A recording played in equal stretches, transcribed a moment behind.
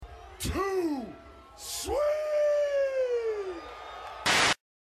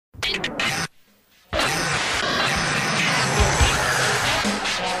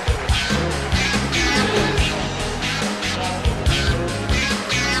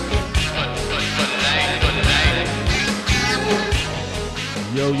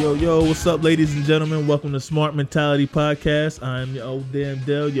Yo, what's up, ladies and gentlemen? Welcome to Smart Mentality Podcast. I'm your old damn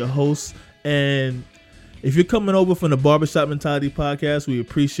Dell, your host. And if you're coming over from the Barbershop Mentality Podcast, we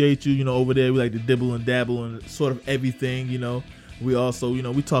appreciate you. Over there, we like to dibble and dabble and sort of everything, We also,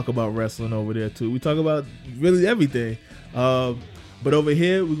 we talk about wrestling over there, too. We talk about really everything. But over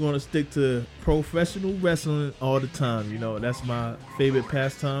here, we're going to stick to professional wrestling all the time. That's my favorite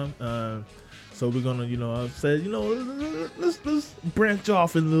pastime. So we're gonna, I said, let's branch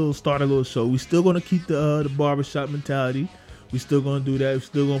off and start a little show. We're still gonna keep the barbershop mentality. We're still gonna do that. We're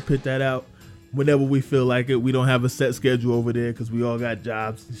still gonna put that out whenever we feel like it. We don't have a set schedule over there because we all got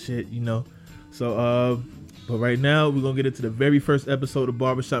jobs and shit, So, but right now we're gonna get into the very first episode of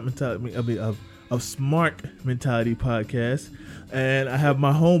Barbershop Mentality, of Smart Mentality Podcast, and I have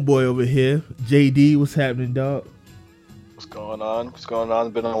my homeboy over here, JD. What's happening, dog? What's going on? It's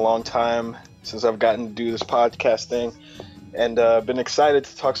been a long time since I've gotten to do this podcast thing, and been excited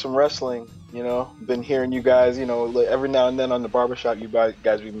to talk some wrestling. Been hearing you guys, every now and then on the barbershop, you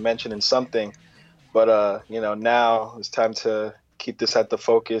guys be mentioning something, but now it's time to keep this at the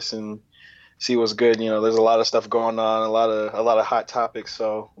focus and see what's good. There's a lot of stuff going on, a lot of hot topics,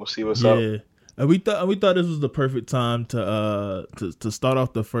 so we'll see what's up. And we thought this was the perfect time to start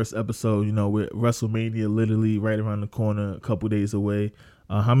off the first episode, with WrestleMania literally right around the corner, a couple days away.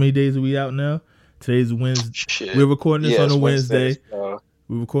 How many days are we out now? Today's Wednesday. Shit. We're recording this on a Wednesday. We're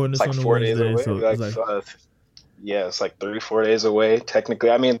recording this on a 4 days Wednesday. away. So it's like 3-4 days away, technically.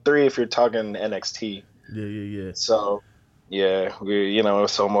 I mean, 3 if you're talking NXT. Yeah. So, yeah, we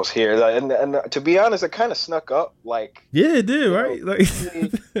it's almost here. And to be honest, it kind of snuck up. Yeah, it did, right?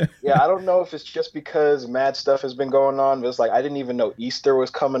 Yeah, I don't know if it's just because mad stuff has been going on, but it's I didn't even know Easter was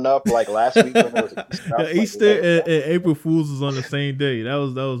coming up last week when it was Easter and April Fools was on the same day. That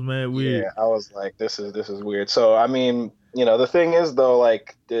was mad weird. Yeah, I was like, this is weird. So I mean, the thing is though,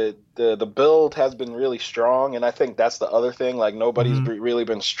 the build has been really strong, and I think that's the other thing. Nobody's really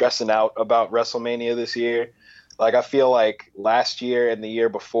been stressing out about WrestleMania this year. I feel like last year and the year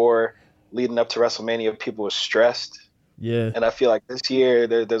before, leading up to WrestleMania, people were stressed. Yeah. And I feel like this year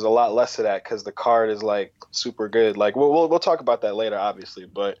there's a lot less of that because the card is super good. We'll talk about that later, obviously.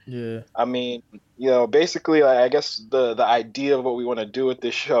 But yeah, I mean, basically, I guess the idea of what we want to do with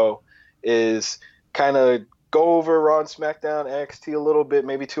this show is kind of go over Raw and SmackDown, NXT a little bit,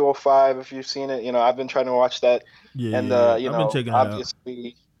 maybe 205 if you've seen it. I've been trying to watch that. Yeah. And I've been checking obviously, it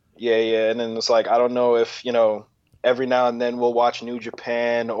out. Yeah. And then it's I don't know if every now and then we'll watch New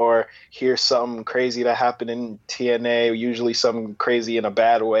Japan or hear something crazy that happened in TNA, usually something crazy in a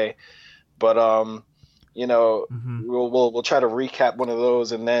bad way. But, we'll try to recap one of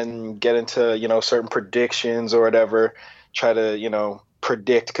those and then get into, certain predictions or whatever, try to,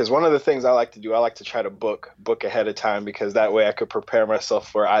 predict. Because one of the things I like to do, I like to try to book ahead of time because that way I could prepare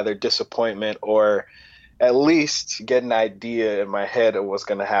myself for either disappointment or at least get an idea in my head of what's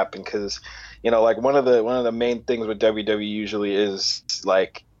going to happen. Because one of the main things with WWE usually is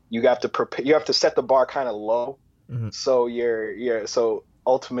you have to prepare, you have to set the bar kind of low, so so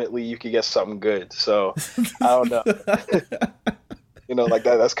ultimately you could get something good. So I don't know,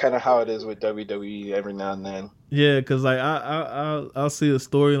 that's kind of how it is with WWE every now and then. Yeah, because I'll see a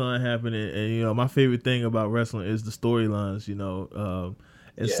storyline happening, and my favorite thing about wrestling is the storylines,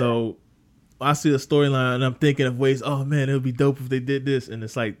 so I see a storyline and I'm thinking of ways. Oh man, it would be dope if they did this, and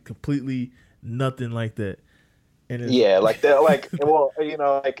it's completely nothing like that. And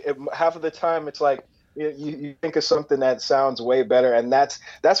half of the time it's you think of something that sounds way better, and that's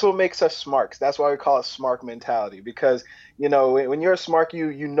what makes us smarks. That's why we call it smart mentality, because when you're a smart,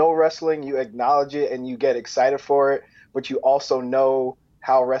 you know wrestling, you acknowledge it and you get excited for it, but you also know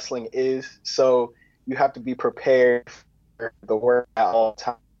how wrestling is, so you have to be prepared for the work at all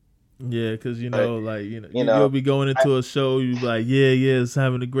times. Yeah, because you'll be going into a show, you be like, yeah, it's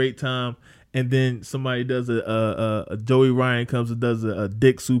having a great time. And then somebody does a Joey Ryan comes and does a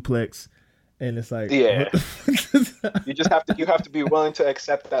dick suplex, and it's yeah. you have to be willing to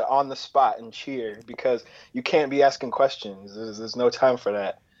accept that on the spot and cheer, because you can't be asking questions. There's no time for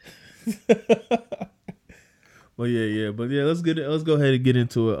that. Well, but let's go ahead and get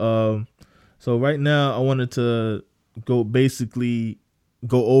into it. So right now I wanted to go over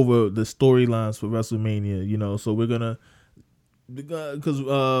the storylines for WrestleMania. So we're gonna. Because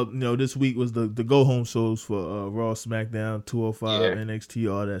this week was the go home shows for Raw, SmackDown, 205, NXT,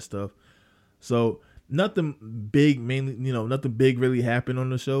 all that stuff. So nothing big, nothing big really happened on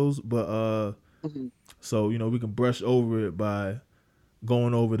the shows. But so we can brush over it by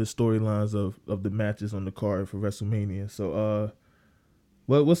going over the storylines of the matches on the card for WrestleMania. So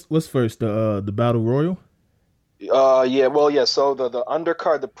what's first, the Battle Royal? Yeah, well, yeah. So the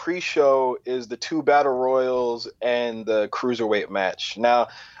undercard, the pre-show is the two battle royals and the cruiserweight match. Now,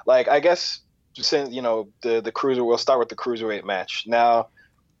 like I guess since the cruiser, we'll start with the cruiserweight match. Now,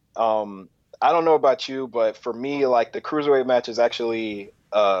 um, I don't know about you, but for me, like the cruiserweight match is actually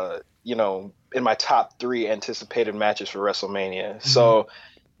in my top three anticipated matches for WrestleMania. Mm-hmm. So,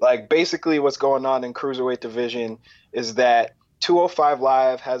 like basically, what's going on in cruiserweight division is that 205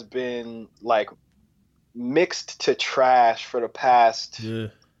 Live has been like mixed to trash for the past, Yeah.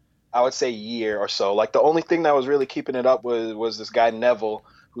 I would say, year or so. Like the only thing that was really keeping it up was this guy Neville,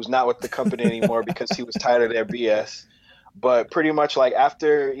 who's not with the company anymore because he was tired of their BS. But pretty much like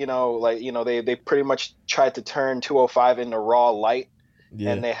after they pretty much tried to turn 205 into Raw Light,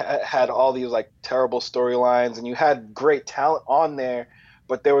 Yeah. and they had all these like terrible storylines, and you had great talent on there,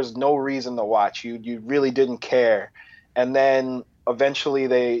 but there was no reason to watch. You really didn't care. And then eventually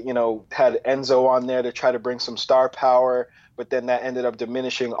they had Enzo on there to try to bring some star power, but then that ended up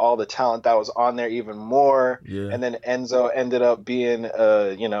diminishing all the talent that was on there even more. Yeah. And then Enzo ended up being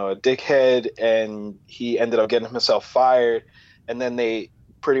a dickhead, and he ended up getting himself fired. And then they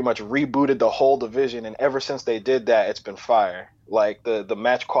pretty much rebooted the whole division, and ever since they did that, it's been fire. Like the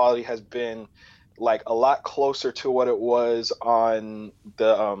match quality has been like a lot closer to what it was on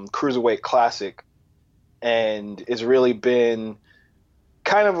the Cruiserweight Classic, and it's really been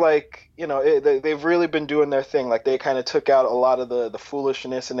kind of like they've really been doing their thing. Like they kind of took out a lot of the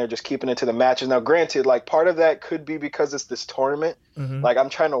foolishness, and they're just keeping it to the matches. Now granted, like part of that could be because it's this tournament. Mm-hmm. Like I'm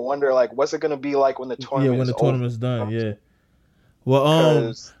trying to wonder, like what's it going to be like when the tournament when the tournament's over? done. Yeah.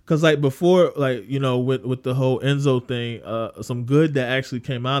 Well, cause like before, like with the whole Enzo thing, some good that actually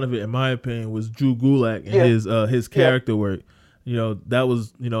came out of it, in my opinion, was Drew Gulak and his character work. That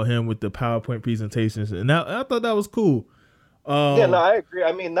was him with the PowerPoint presentations, and I thought that was cool. No, I agree.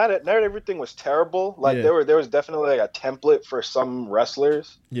 I mean, not everything was terrible. Like there was definitely like a template for some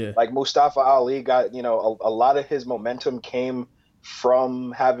wrestlers. Yeah. Like Mustafa Ali got a lot of his momentum came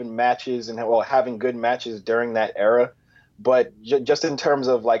from having matches and having good matches during that era. But just in terms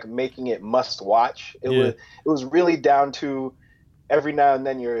of like making it must watch, it was really down to every now and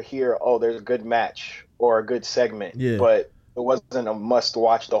then you're here, oh, there's a good match or a good segment. Yeah. But it wasn't a must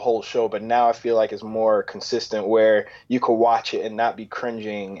watch the whole show. But now I feel like it's more consistent where you could watch it and not be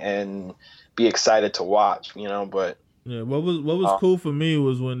cringing and be excited to watch, But yeah, what was cool for me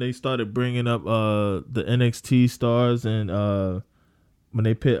was when they started bringing up the NXT stars and when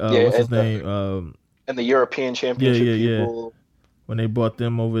they pit what's his name and the European Championship people. When they brought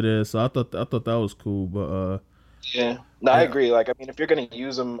them over there, so I thought that was cool. But I agree. Like, I mean, if you're gonna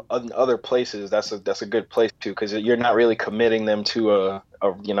use them in other places, that's a good place too, because you're not really committing them to a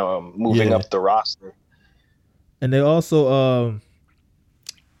moving up the roster. And they also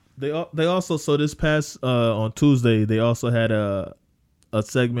so this past on Tuesday they also had a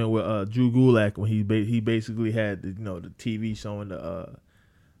segment with Drew Gulak when he basically had the TV showing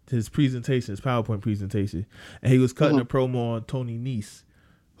his presentation, his PowerPoint presentation, and he was cutting a promo on Tony Nese,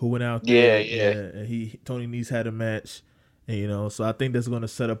 who went out there. And Tony Nese had a match, and so I think that's going to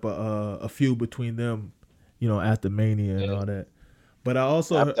set up a feud between them, after Mania and all that. But I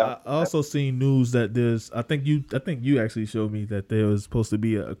also seen news that there's I think you actually showed me that there was supposed to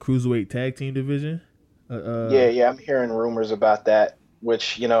be a cruiserweight tag team division. I'm hearing rumors about that.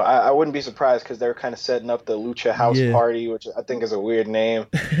 Which, I wouldn't be surprised because they're kind of setting up the Lucha House Party, which I think is a weird name.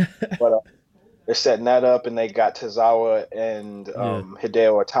 But they're setting that up, and they got Tozawa and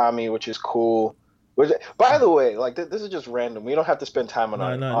Hideo Itami, which is cool. Which, by the way, like this is just random. We don't have to spend time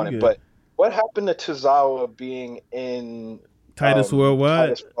on it. But what happened to Tozawa being in Titus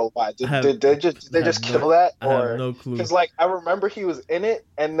Worldwide? Did they just kill that? I have no clue. Because I remember he was in it,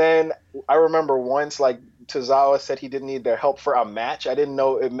 and then I remember once Tozawa said he didn't need their help for a match. I didn't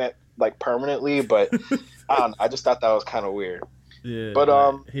know it meant permanently, but I don't know. I just thought that was kind of weird. Yeah, but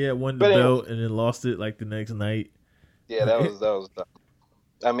he had won the belt and then lost it the next night. Yeah, that was dumb.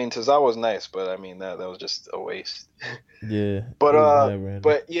 I mean, Tozawa was nice, but I mean that was just a waste. Yeah, but so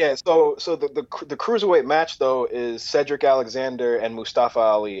the cruiserweight match though is Cedric Alexander and Mustafa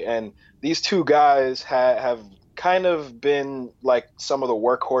Ali, and these two guys have kind of been like some of the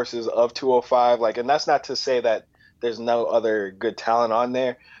workhorses of 205, and that's not to say that there's no other good talent on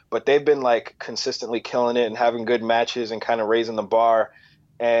there, but they've been consistently killing it and having good matches and kind of raising the bar.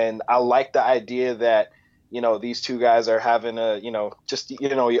 And I like the idea that these two guys are having a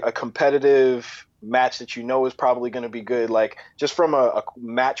competitive match that is probably going to be good. Like just from a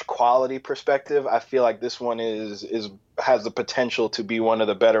match quality perspective, I feel like this one has the potential to be one of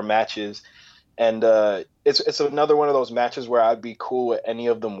the better matches. And it's another one of those matches where I'd be cool with any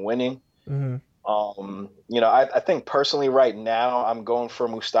of them winning. Mm-hmm. I think personally right now I'm going for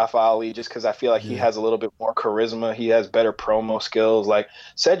Mustafa Ali just because I feel like he Yeah, has a little bit more charisma. He has better promo skills. Like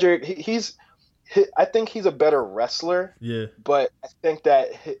Cedric, I think he's a better wrestler, yeah. but I think that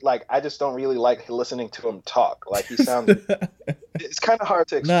like I just don't really like listening to him talk. Like he sounds, it's kind of hard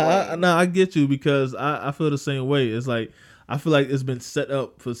to explain. I get you because I feel the same way. It's like I feel like it's been set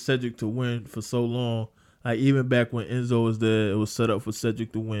up for Cedric to win for so long. Like even back when Enzo was there, it was set up for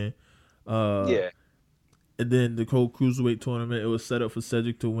Cedric to win. Uh, Yeah. and then the whole cruiserweight tournament, it was set up for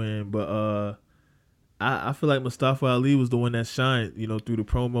Cedric to win. But I feel like Mustafa Ali was the one that shined, through the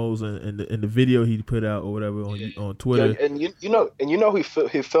promos and the video he put out or whatever on Yeah, Twitter. and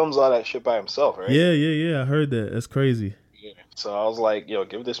he films all that shit by himself, right? Yeah. I heard that. That's crazy. Yeah. So I was like, yo,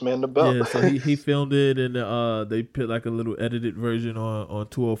 give this man the belt. Yeah, so he filmed it and they put like a little edited version on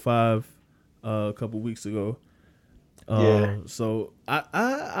 205 a couple weeks ago. Yeah. So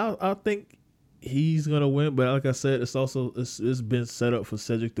I think he's gonna win, but like I said, it's been set up for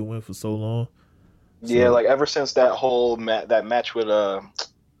Cedric to win for so long. Yeah, So like ever since that whole that match with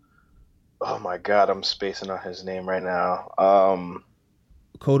oh my God, I'm spacing on his name right now.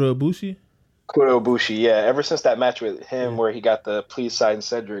 Kota Ibushi. Kota Ibushi, yeah. Ever since that match with him Yeah, where he got the please sign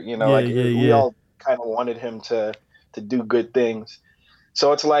Cedric, yeah, like yeah, we yeah, all kind of wanted him to do good things.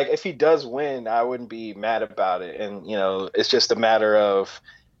 So it's like if he does win, I wouldn't be mad about it. And it's just a matter of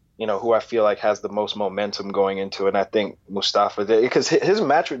who I feel like has the most momentum going into it. And I think Mustafa did because his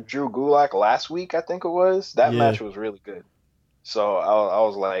match with Drew Gulak last week, I think it was, that yeah. match was really good. So I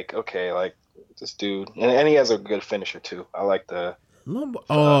was like, okay, like this dude, and he has a good finisher too. I like the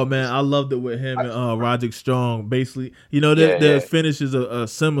Oh man, I loved it with him and Roderick Strong. Basically, yeah, their yeah. finishes are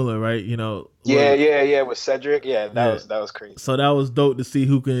similar, right? Yeah, with Cedric. Yeah, Yeah. that was crazy. So that was dope to see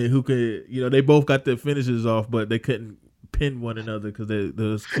who can. They both got their finishes off, but they couldn't pin one another because they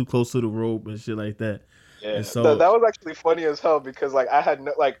was too close to the rope and shit like that. Yeah, And so that was actually funny as hell because like I had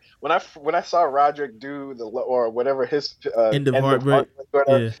no, like when I saw Roderick do the or whatever his end of end of heartbreak, heartbreak or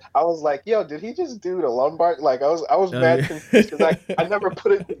whatever, yeah, I was like, yo, did he just do the lumbar? Like I was oh mad yeah, confused because I never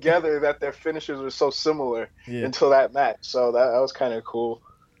put it together that their finishers were so similar yeah, until that match. So that was kind of cool.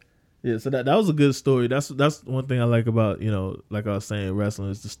 yeah. So that was a good story. That's one thing I like about like I was saying,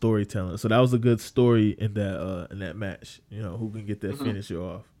 wrestling is the storytelling. So that was a good story in that match. Who can get their Hmm. finisher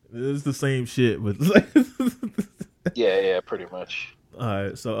off. It's the same shit, but Yeah, pretty much. all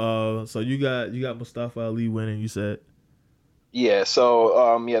right. So you got Mustafa Ali winning. You said. Yeah,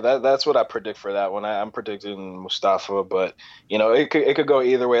 so yeah, that's what I predict for that one. I'm predicting Mustafa, but it could go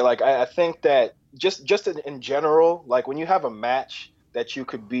either way. Like I think that just in general, like when you have a match that you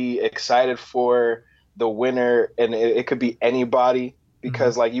could be excited for the winner, and it could be anybody Mm-hmm.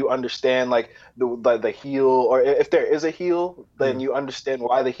 because like you understand like the heel, or if there is a heel, Yeah. then you understand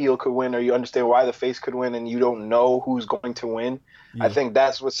why the heel could win, or you understand why the face could win, and you don't know who's going to win. I Yeah. think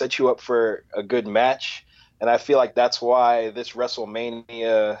that's what sets you up for a good match. And I feel like that's why this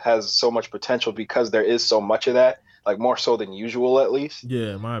WrestleMania has so much potential because there is so much of that, like more so than usual, at least.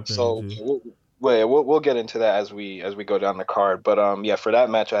 Yeah. In my opinion So too. we'll get into that as we go down the card. But yeah, for that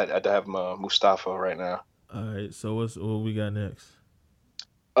match, I'd have Mustafa right now. All right. So what we got next?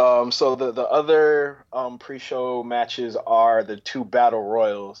 So the other pre-show matches are the two battle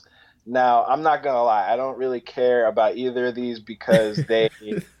royals. Now, I'm not gonna lie, I don't really care about either of these because they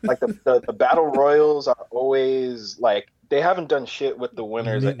like the battle royals are always like they haven't done shit with the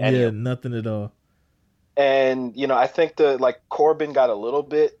winners of any Yeah. of them. Nothing at all. And I think like Corbin got a little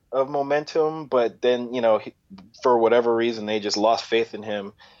bit of momentum, but then for whatever reason they just lost faith in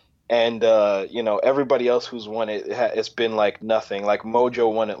him. And everybody else who's won it, it's been like nothing. Like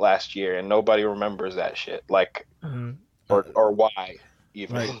Mojo won it last year, and nobody remembers that shit. Like, Mhm. or why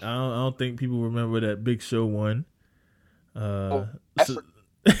even. Like I don't think people remember that Big Show won. Oh, I So,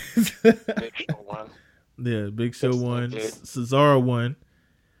 Big Show won. yeah, Big Show Yes, won. they did. Cesaro won.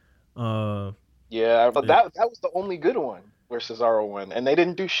 Uh, Yeah, but yeah. that was the only good one where Cesaro won, and they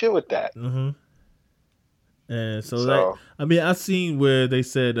didn't do shit with that. Mm-hmm. And so like, So, I mean, I seen where they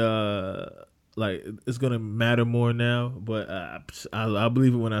said like it's gonna matter more now, but I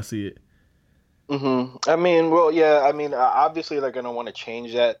believe it when I see it. I mean, well, yeah, I mean, obviously they're gonna want to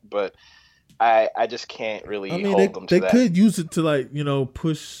change that, but I just can't I really mean, hold them to they that. could use it to like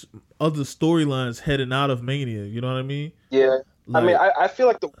push other storylines heading out of Mania. You know what I mean? Yeah. I mean, Like, I feel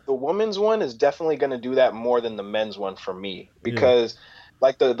like the women's one is definitely going to do that more than the men's one for me yeah, because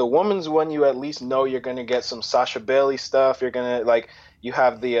like the women's one, you at least know you're going to get some Sasha Bailey stuff. You're going to like you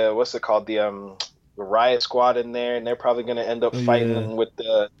have the what's it called the Riot Squad in there, and they're probably going to end up oh yeah, fighting with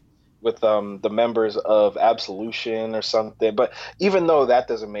the the members of Absolution or something. But even though that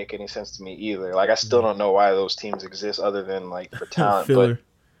doesn't make any sense to me either, like I still don't know why those teams exist other than like for talent. Filler.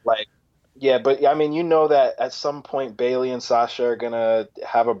 But like, yeah, but I mean, you know that at some point Bailey and Sasha are gonna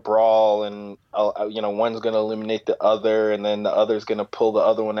have a brawl, and one's gonna eliminate the other, and then the other's gonna pull the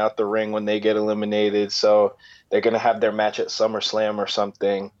other one out the ring when they get eliminated. So they're gonna have their match at SummerSlam or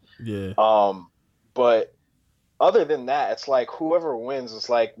something. Yeah. But other than that, it's like whoever wins, it's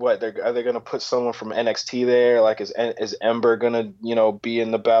like what are they gonna put someone from NXT there? Like is Ember gonna be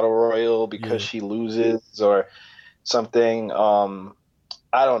in the Battle Royal because she loses or something?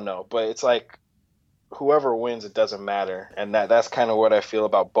 I don't know, but it's like whoever wins, it doesn't matter, and that's kind of what I feel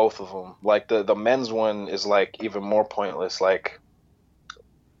about both of them. Like the men's one is like even more pointless. Like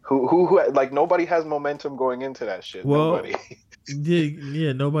who like nobody has momentum going into that shit. Well, nobody.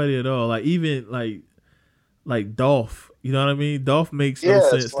 yeah, nobody at all. Like even like Dolph, you know what I mean? Dolph makes no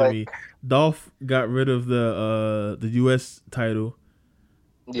sense to me. Dolph got rid of the US title,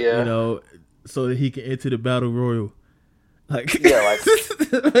 so that he can enter the Battle Royal. Like,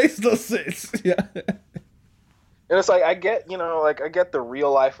 it makes no sense. Yeah. And it's like I get the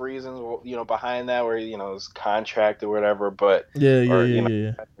real life reasons, behind that, where his contract or whatever, but yeah.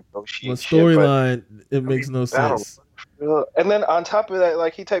 Well, storyline, it makes no sense. And then on top of that,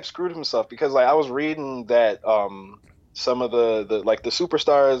 like he type screwed himself because like I was reading that some of the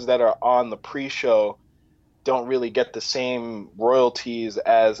superstars that are on the pre-show don't really get the same royalties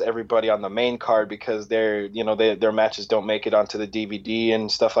as everybody on the main card because their matches don't make it onto the DVD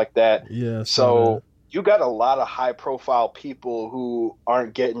and stuff like that. Yeah. So you got a lot of high profile people who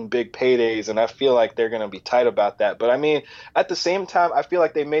aren't getting big paydays, and I feel like they're going to be tight about that. But I mean, at the same time, I feel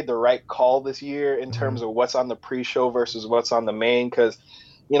like they made the right call this year in terms of what's on the pre-show versus what's on the main, because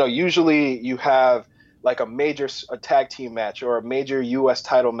usually you have like a tag team match or a major US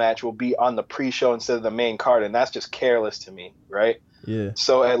title match will be on the pre-show instead of the main card, and that's just careless to me, right? Yeah.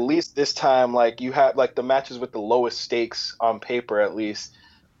 So at least this time, like you have like the matches with the lowest stakes on paper at least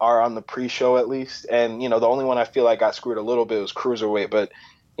are on the pre-show at least, and the only one I feel like got screwed a little bit was cruiserweight, but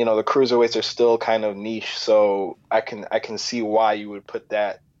the cruiserweights are still kind of niche, so I can see why you would put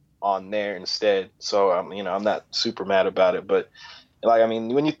that on there instead. So I'm not super mad about it, but like, I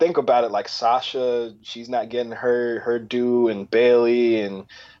mean, when you think about it, like Sasha, she's not getting her due, and Bailey and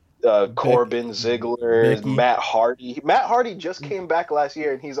Corbin, Ziggler, Becky. Matt Hardy. Matt Hardy just came back last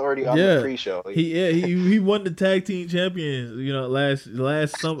year, and he's already on the pre-show. He won the tag team champions, last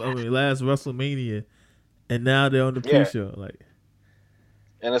WrestleMania, and now they're on the pre-show. Like,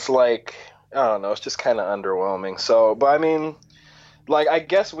 and it's like, I don't know, it's just kind of underwhelming. So, but I mean, like, I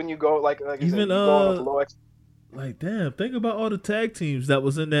guess when you go like even you go on a low like, damn, think about all the tag teams that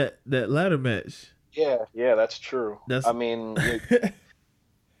was in that ladder match. Yeah, that's true. I mean,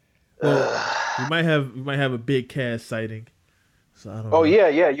 well, we might have a Big Cass sighting. So I don't know. Oh yeah,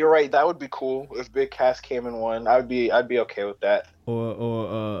 you're right. That would be cool if Big Cass came and won. I'd be okay with that.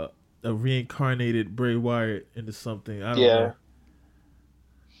 Or a reincarnated Bray Wyatt into something. I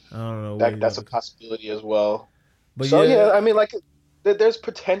don't know. That's a possibility as well. But so yeah, I mean, like, there's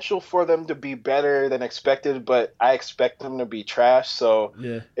potential for them to be better than expected, but I expect them to be trash. So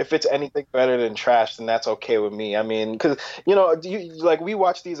if it's anything better than trash, then that's okay with me. I mean, because we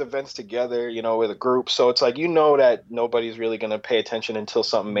watch these events together, with a group, so it's like that nobody's really gonna pay attention until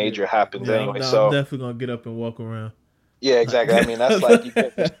something major happens anyway. So I'm definitely gonna get up and walk around. Yeah, exactly. I mean, that's like you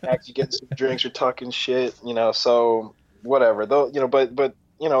get snacks, you get some drinks, you're talking shit, So whatever, though, but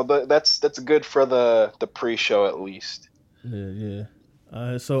that's good for the pre-show at least. Yeah.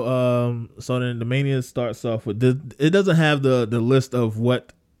 So then the Mania starts off with it doesn't have the list of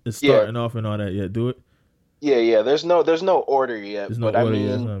what is starting off and all that yet, do it? Yeah. There's no order yet. There's no order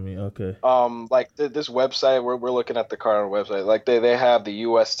yet. I mean, okay. Like this website, we're looking at the card on the website. Like they have the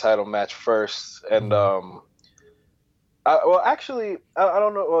U.S. title match first, and well, actually, I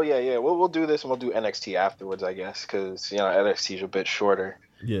don't know. Well, yeah. We'll do this and we'll do NXT afterwards, I guess, because NXT is a bit shorter.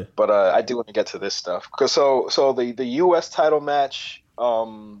 Yeah. But I do want to get to this stuff. So the U.S. title match,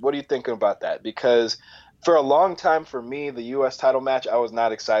 what are you thinking about that? Because for a long time, for me, the U.S. title match, I was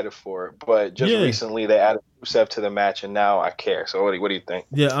not excited for it. But just recently, they added Rusev to the match, and now I care. So what do you think?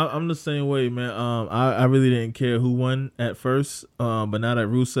 Yeah, I'm the same way, man. I really didn't care who won at first, but now that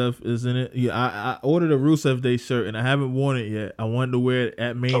Rusev is in it, I ordered a Rusev Day shirt, and I haven't worn it yet. I wanted to wear it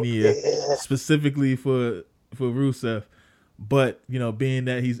at Mania specifically for Rusev. But, being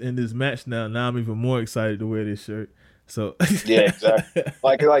that he's in this match now I'm even more excited to wear this shirt. So yeah, exactly.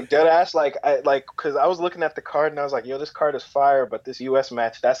 Like dead ass, because I was looking at the card and I was like, yo, this card is fire, but this US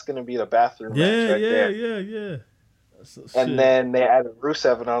match, that's gonna be the bathroom match right there. Yeah. And then they added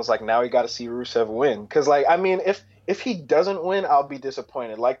Rusev, and I was like, now we got to see Rusev win. Because, like, I mean, if he doesn't win, I'll be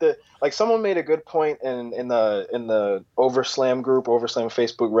disappointed. Like someone made a good point in the Overslam group, Overslam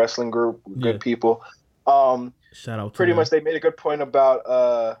Facebook wrestling group, good people. Shout out to pretty them. much they made a good point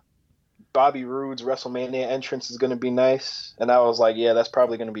about Bobby Roode's WrestleMania entrance is going to be nice, and I was like, yeah, that's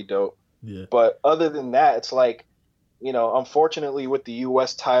probably going to be dope. Yeah. But other than that, it's like, you know, unfortunately with the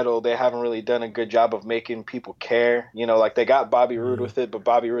U.S. title, they haven't really done a good job of making people care. You know, like they got Bobby Roode with it, but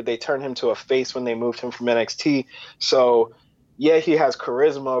Bobby Roode, they turned him to a face when they moved him from NXT. So, yeah, he has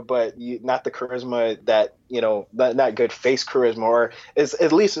charisma, but not the charisma that, you know, not good face charisma, or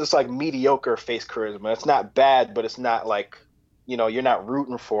at least it's like mediocre face charisma. It's not bad, but it's not like, you know, you're not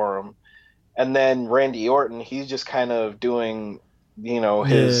rooting for him. And then Randy Orton, he's just kind of doing, you know,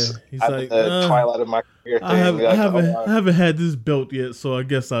 his like, the twilight of my career thing. I haven't had this belt yet, so I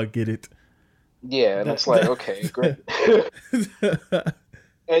guess I'll get it. Yeah, and it's like, okay, great.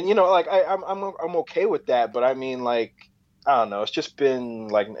 And you know, like I'm okay with that, but I mean, like, I don't know, it's just been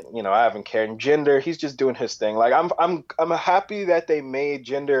like, you know, I haven't cared. And Jinder, he's just doing his thing. Like I'm happy that they made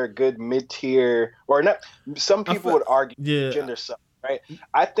Jinder a good mid-tier, or not. Some people would argue Jinder sucks, right?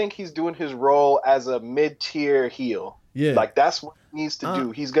 I think he's doing his role as a mid-tier heel. Yeah, like that's what he needs to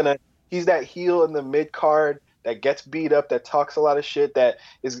do. He's that heel in the mid card that gets beat up, that talks a lot of shit, that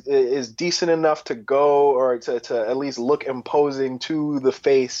is decent enough to go or to at least look imposing to the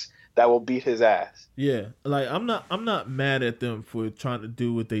face that will beat his ass. Yeah, like I'm not mad at them for trying to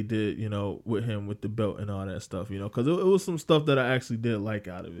do what they did, you know, with him with the belt and all that stuff, you know, because it was some stuff that I actually did like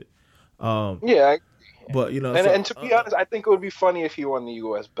out of it. But you know, and to be honest, I think it would be funny if he won the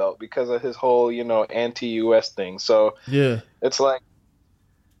U.S. belt because of his whole, you know, anti-U.S. thing. So yeah, it's like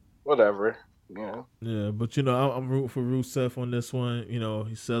whatever. Yeah. Yeah, but you know, I'm rooting for Rusev on this one. You know,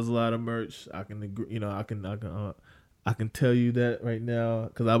 he sells a lot of merch. I can agree. You know, I can tell you that right now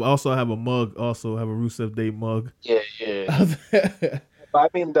because I also have a mug. Also have a Rusev Day mug. Yeah. I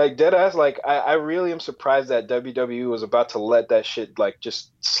mean, like deadass. Like I really am surprised that WWE was about to let that shit like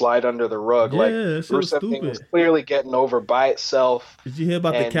just slide under the rug. Yeah, like that shit was stupid. was clearly getting over by itself. Did you hear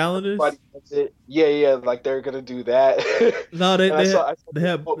about the calendars? Yeah. Like they're gonna do that. No,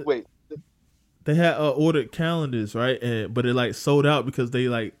 they had ordered calendars, right? But it like sold out because they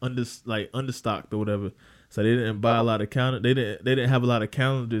like understocked or whatever. So they didn't buy a lot of calendars. They didn't have a lot of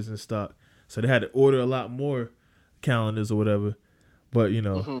calendars in stock. So they had to order a lot more calendars or whatever. But you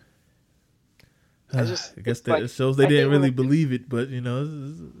know, I guess that it shows they didn't really believe it. But you know,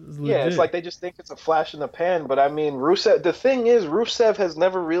 it's legit. It's like they just think it's a flash in the pan. But I mean, Rusev. The thing is, Rusev has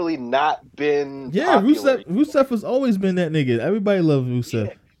never really not been. Yeah, popular. Rusev has always been that nigga. Everybody loves Rusev.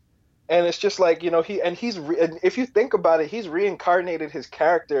 Yeah. And it's just like, you know, and if you think about it, he's reincarnated his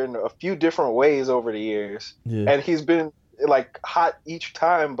character in a few different ways over the years. Yeah. And he's been like hot each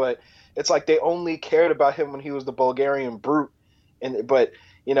time, but it's like they only cared about him when he was the Bulgarian Brute. But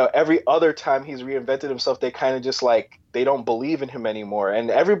you know, every other time he's reinvented himself, they kind of just like, they don't believe in him anymore. And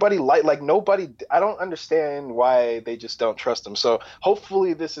everybody like nobody, I don't understand why they just don't trust him. So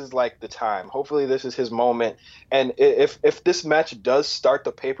hopefully this is like the time. Hopefully this is his moment. And if this match does start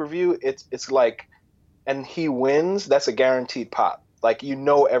the pay-per-view, it's like, and he wins, that's a guaranteed pop. Like, you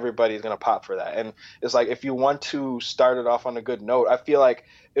know, everybody's going to pop for that. And it's like, if you want to start it off on a good note, I feel like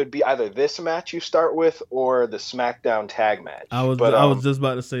it would be either this match you start with or the SmackDown tag match. I was just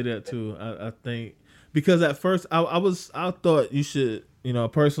about to say that too. I think because at first I thought you should, you know,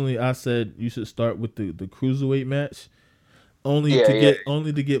 personally I said you should start with the cruiserweight match only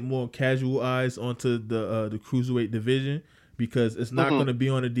to get more casual eyes onto the cruiserweight division because it's not going to be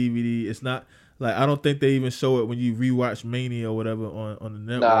on the DVD. It's not. Like, I don't think they even show it when you rewatch Mania or whatever on the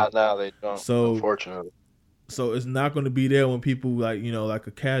network. Nah, they don't. So, unfortunately. So it's not going to be there when people like, you know, like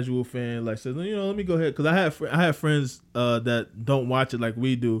a casual fan like says, you know, let me go ahead. Because I have friends that don't watch it like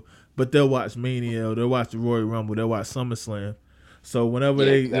we do, but they'll watch Mania, or they'll watch the Royal Rumble, they'll watch SummerSlam. So whenever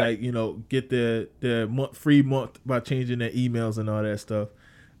they like, you know, get their free month by changing their emails and all that stuff,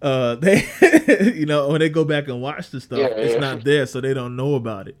 they, you know, when they go back and watch the stuff, it's not there, so they don't know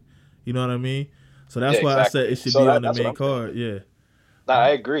about it. You know what I mean? So that's why I said it should be on the main card. Yeah. No, I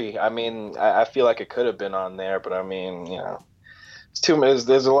agree. I mean, I feel like it could have been on there, but I mean, you know,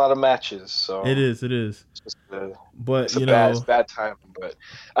 there's a lot of matches, so it is. It's bad time. But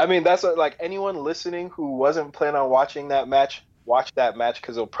I mean, that's like anyone listening who wasn't planning on watching that match, watch that match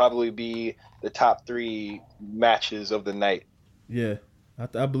because it'll probably be the top 3 matches of the night. Yeah,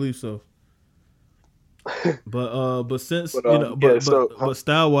 I believe so. But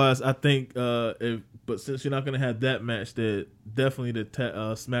style wise, I think since you're not gonna have that match, that definitely the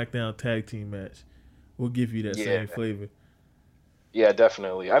SmackDown tag team match will give you that Yeah, same flavor. yeah,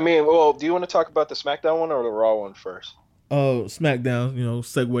 definitely. I mean, well, do you want to talk about the SmackDown one or the Raw one first? Oh, SmackDown,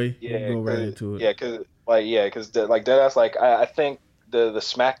 segue. We can Yeah, go right into it. cause like deadass, like I think the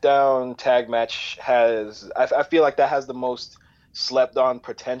SmackDown tag match has I feel like that has the most slept on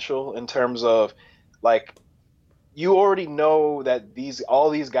potential in terms of like you already know that all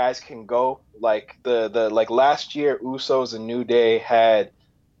these guys can go. Like the like last year, Usos and New Day had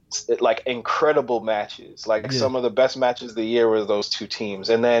like incredible matches. Like Yeah, some of the best matches of the year were those two teams.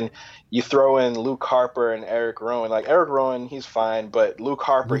 And then you throw in Luke Harper and Eric Rowan. Like Eric Rowan, he's fine, but Luke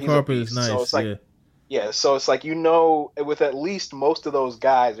Harper, Luke he's a Harper is beast. So nice. it's like Yeah, yeah, so it's like with at least most of those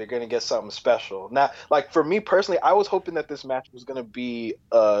guys are gonna get something special. Now, like for me personally, I was hoping that this match was gonna be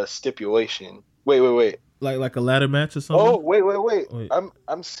a stipulation. Wait. like a ladder match or Oh, something. wait. Wait,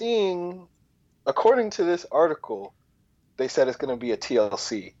 I'm seeing according to this article, they said it's gonna be a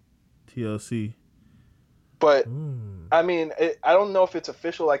TLC. TLC. But Mm. I mean, I don't know if it's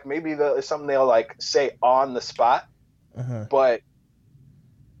official. Like maybe it's something they'll like say on the spot. Uh-huh. But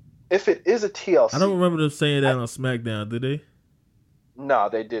if it is a TLC, I don't remember them saying that on SmackDown, did they? no,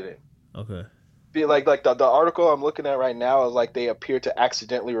 they didn't. Okay. Be like the article I'm looking at right now is like they appear to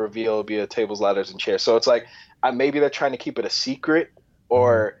accidentally reveal via tables, ladders, and chairs. So it's like maybe they're trying to keep it a secret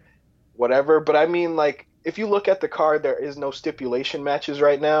or whatever. But I mean, like if you look at the card, there is no stipulation matches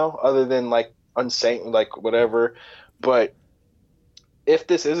right now, other than like unsanctioned, like whatever. But if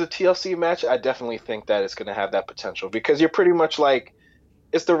this is a TLC match, I definitely think that it's going to have that potential because you're pretty much like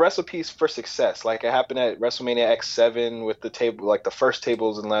it's the recipes for success. Like it happened at WrestleMania X7 with the table, like the first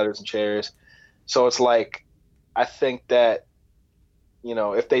tables and ladders and chairs. So it's like, I think that,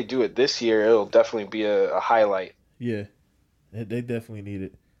 if they do it this year, it'll definitely be a highlight. Yeah, they definitely need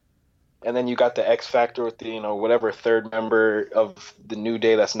it. And then you got the X Factor with the, whatever third member of the New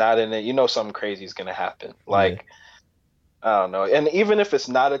Day that's not in it. Something crazy is going to happen. Like, I don't know. And even if it's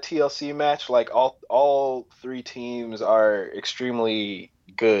not a TLC match, like all three teams are extremely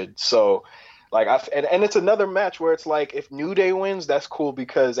good. So, like, and it's another match where it's like if New Day wins, that's cool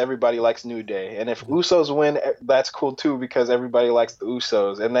because everybody likes New Day, and if Usos win, that's cool too because everybody likes the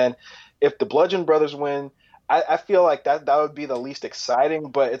Usos. And then if the Bludgeon Brothers win, I feel like that would be the least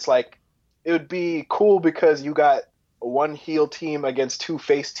exciting, but it's like it would be cool because you got one heel team against two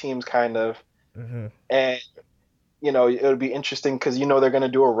face teams, kind of, and it would be interesting because they're going to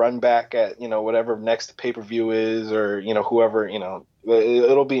do a run back at whatever next pay-per-view is, or whoever,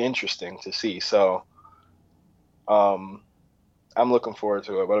 it'll be interesting to see. So I'm looking forward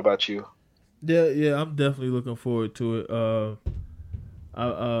to it. What about you? Yeah, I'm definitely looking forward to it.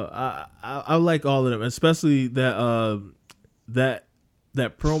 I like all of them, especially that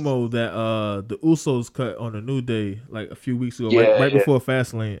promo that the Usos cut on the New Day like a few weeks ago, right before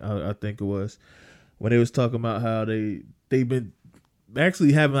Fastlane, I think it was, when they was talking about how they've been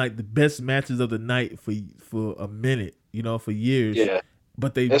actually having like the best matches of the night for a minute, for years. Yeah.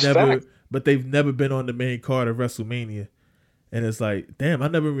 But they've never been on the main card of WrestleMania. And it's like, damn, I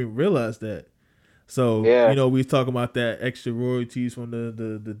never even realized that. So, we was talking about that extra royalties from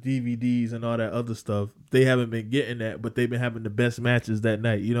the DVDs and all that other stuff. They haven't been getting that, but they've been having the best matches that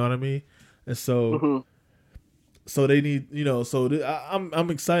night. You know what I mean? And so, so they need, I'm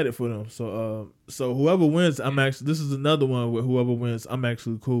excited for them. So whoever wins, this is another one where whoever wins, I'm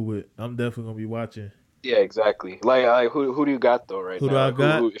actually cool with. I'm definitely gonna be watching. Yeah, exactly. Like who do you got though right now? Who do I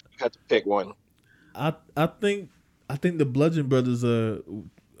got? If you had to pick one, I think the Bludgeon Brothers are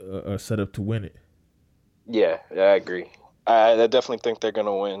set up to win it. Yeah, I agree. I definitely think they're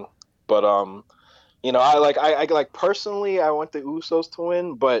gonna win. But I personally, I want the Usos to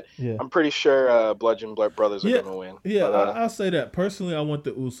win, but I'm pretty sure Bludgeon Brothers are gonna win. Yeah, I'll say that personally. I want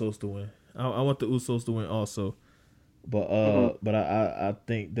the Usos to win. I want the Usos to win also. But I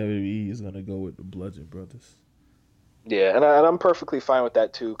think WWE is gonna go with the Bludgeon Brothers. Yeah, and I'm perfectly fine with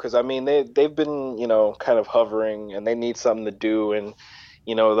that too, because I mean they've been kind of hovering, and they need something to do, and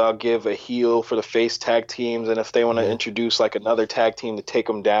they'll give a heel for the face tag teams, and if they want to introduce like another tag team to take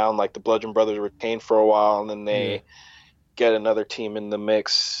them down, like the Bludgeon Brothers retained for a while, and then they get another team in the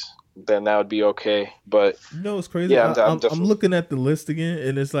mix, then that would be okay. But it's crazy. Yeah, I'm looking at the list again,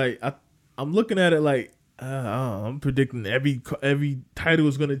 and it's like I'm looking at it like. I'm predicting every title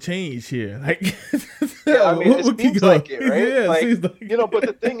is going to change here. Like, yeah, I mean, it seems like it, right? Yeah, like, it seems like but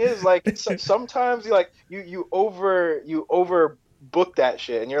the thing is, like, sometimes you over book that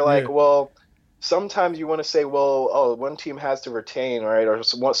shit, and you're like, well, sometimes you want to say, well, one team has to retain, right, or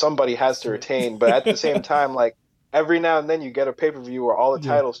somebody has to retain, but at the same time, like, every now and then you get a pay-per-view where all the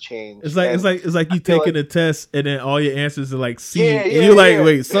Yeah. titles change. It's like you taking a test and then all your answers are like C. Yeah, and you're like,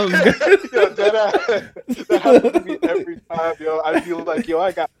 wait, something's yo, that happens to me every time, yo. I feel like, yo,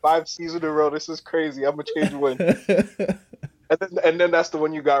 I got 5 seasons in a row. This is crazy. I'm gonna change one. And then that's the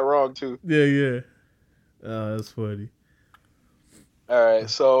one you got wrong too. Yeah. Oh, that's funny. All right,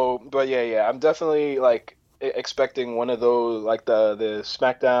 so but yeah, I'm definitely like expecting one of those, like the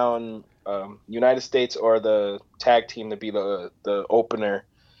SmackDown United States or the tag team to be the opener,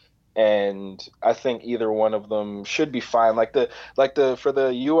 and I think either one of them should be fine. Like the for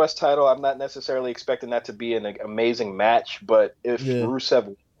the US title, I'm not necessarily expecting that to be an amazing match, but if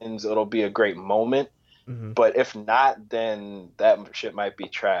Rusev wins, it'll be a great moment. Mm-hmm. But if not, then that shit might be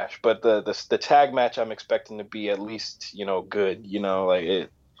trash. But the tag match, I'm expecting to be at least, good. Like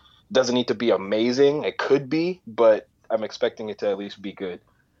it doesn't need to be amazing. It could be, but I'm expecting it to at least be good.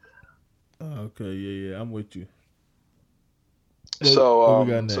 Oh, okay, yeah, I'm with you. So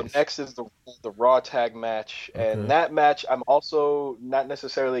next is the Raw tag match, and that match I'm also not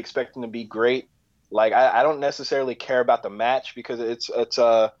necessarily expecting to be great. Like I don't necessarily care about the match because it's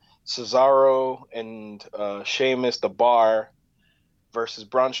Cesaro and Sheamus, the Bar, versus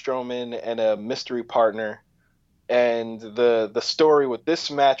Braun Strowman and a mystery partner. And the story with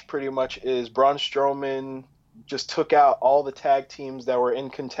this match pretty much is Braun Strowman just took out all the tag teams that were in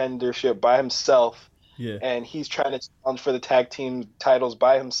contendership by himself. Yeah. And he's trying to challenge for the tag team titles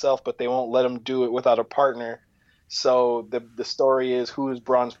by himself, but they won't let him do it without a partner. So the story is, who is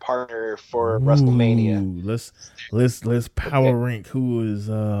Braun's partner for WrestleMania? Let's power rank who is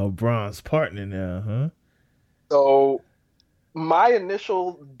Braun's partner now, huh? So my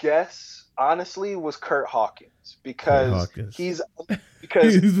initial guess, honestly, was Kurt Hawkins because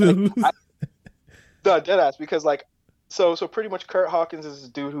deadass, because like so pretty much Kurt Hawkins is a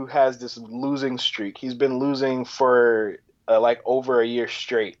dude who has this losing streak. He's been losing for like over a year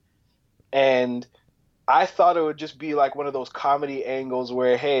straight, and I thought it would just be like one of those comedy angles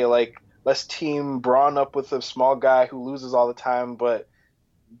where, hey, like, let's team Braun up with a small guy who loses all the time, but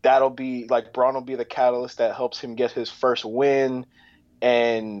that'll be like Braun will be the catalyst that helps him get his first win,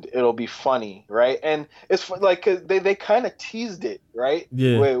 and it'll be funny, right? And it's like, cause they kind of teased it, right?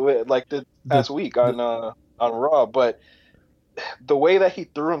 Yeah. With like the past week on Raw, but the way that he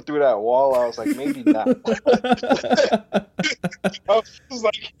threw him through that wall, I was like, maybe not. I was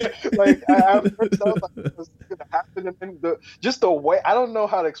like I was like, what's gonna happen? And then just the way, I don't know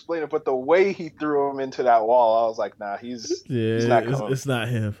how to explain it, but the way he threw him into that wall, I was like, nah, he's not coming. It's not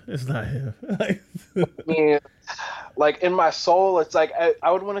him. It's not him. Yeah, like in my soul, it's like I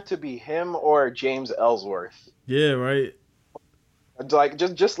would want it to be him or James Ellsworth. Yeah, right. Like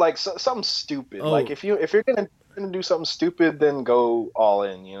just like something stupid. Like if you're gonna do something stupid, then go all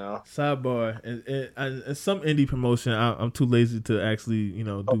in, Sidebar, and some indie promotion, I'm too lazy to actually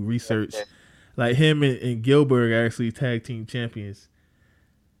do research. Yeah. Like him and Gilbert are actually tag team champions.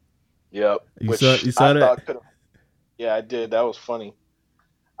 Yep. You saw that? Yeah, I did. That was funny.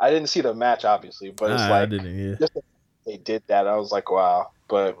 I didn't see the match, obviously, but it's like I didn't. Yeah. Just they did that. I was like, wow.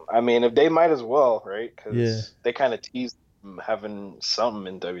 But I mean, if they might as well, right? Because they kind of teased having something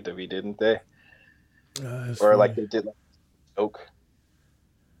in WWE, didn't they? Or funny. like they did like joke.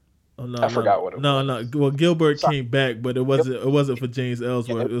 Oh, no, I forgot what it was. No. Well, Gilbert came back, but it wasn't for James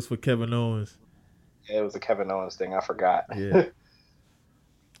Ellsworth. It was for Kevin Owens. Yeah, it was a Kevin Owens thing. I forgot. Yeah.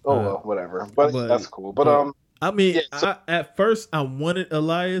 Well, whatever. But that's cool. But I mean, at first I wanted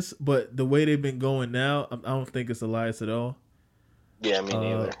Elias, but the way they've been going now, I don't think it's Elias at all. Yeah, me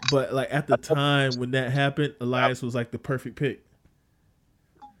neither. But like at the time when that happened, Elias was like the perfect pick.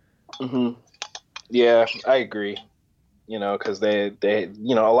 Mm-hmm. Yeah, I agree. Because they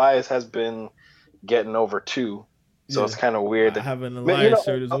Elias has been getting over too, so it's kind of weird. I have an Elias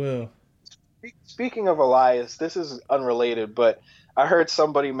shirt as well. Speaking of Elias, this is unrelated, but I heard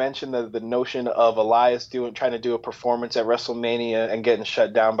somebody mention the notion of Elias trying to do a performance at WrestleMania and getting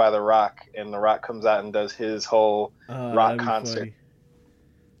shut down by The Rock, and The Rock comes out and does his whole Rock concert. Funny.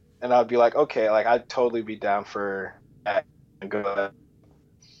 And I'd be like, okay, like I'd totally be down for that.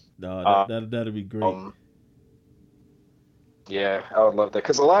 No, that'd be great. Yeah, I would love that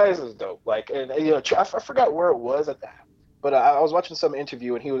because Elias is dope. Like, and I forgot where it was but I was watching some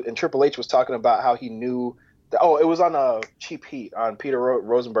interview and Triple H was talking about how he knew. It was on Cheap Heat on Peter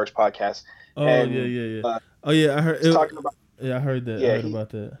Rosenberg's podcast. Oh, yeah. I heard. Talking about. Yeah, I heard that. I heard about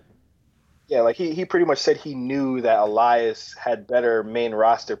that. Yeah, like he pretty much said he knew that Elias had better main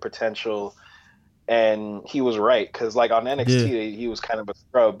roster potential, and he was right because like on NXT he was kind of a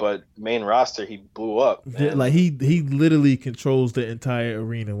scrub, but main roster he blew up. Like he literally controls the entire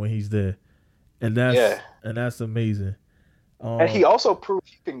arena when he's there. and that's amazing. And he also proved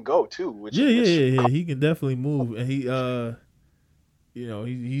he can go too, which yeah. He can definitely move, and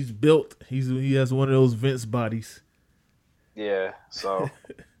he's built. He has one of those Vince bodies. Yeah, so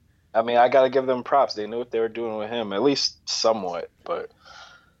I mean, I gotta give them props. They knew what they were doing with him, at least somewhat. But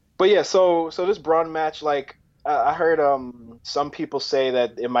yeah. So this Braun match, like I heard some people say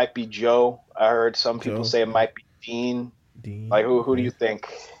that it might be Joe. I heard some people say it might be Dean. Like who do you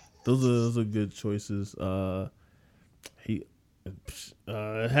think? Those are good choices.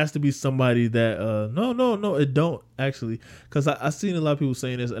 It has to be somebody that no, it don't actually, because I seen a lot of people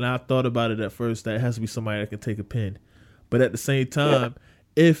saying this, and I thought about it at first that it has to be somebody that can take a pin, but at the same time,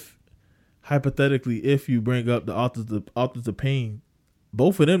 if hypothetically if you bring up the authors of pain,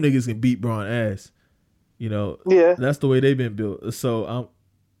 both of them niggas can beat Braun ass. That's the way they've been built. So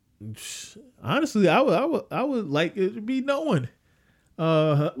honestly, I would like it to be no one.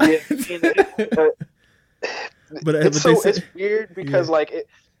 But it's weird because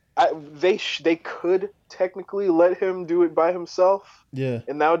they could technically let him do it by himself,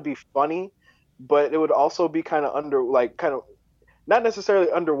 and that would be funny, but it would also be kind of not necessarily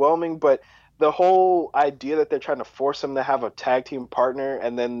underwhelming, but the whole idea that they're trying to force him to have a tag team partner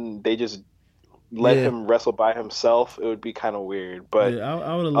and then they just let him wrestle by himself, it would be kind of weird. But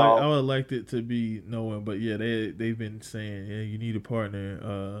I would have liked it to be no one, but they've been saying you need a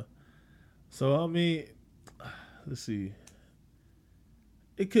partner. So I mean, let's see.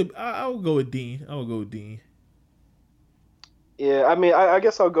 It could. I would go with Dean. Yeah, I mean, I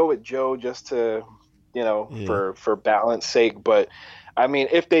guess I'll go with Joe just to, for balance sake. But I mean,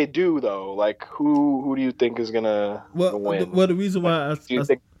 if they do though, like who do you think is gonna win? Well, the reason why do you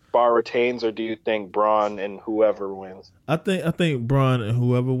think Bar retains, or do you think Braun and whoever wins? I think Braun and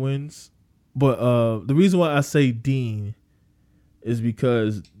whoever wins. But the reason why I say Dean is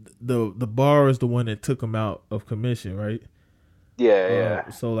because the Bar is the one that took him out of commission, right? Yeah.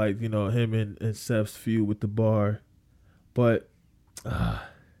 So him and Seth's feud with the Bar, but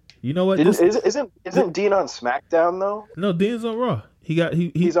you know what? Isn't Dean on SmackDown though? No, Dean's on Raw. He's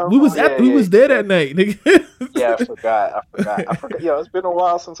on we was there that night, nigga. Yeah, I forgot. Yeah, it's been a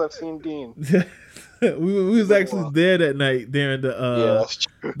while since I've seen Dean. we was actually there that night during the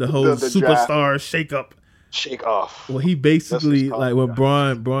whole superstar shake off. Well, he basically when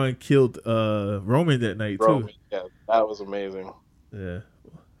Braun killed Roman that night too. Yeah, that was amazing. Yeah.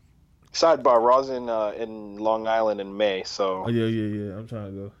 Sidebar: Raw's in Long Island in May, so. Oh yeah. I'm trying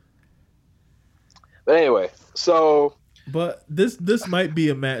to go. But anyway, so. But this might be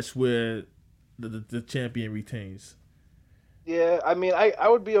a match where the champion retains. Yeah, I mean, I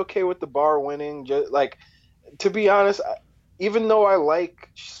would be okay with the Bar winning. Just to be honest, even though I like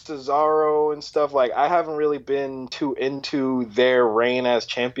Cesaro and stuff, I haven't really been too into their reign as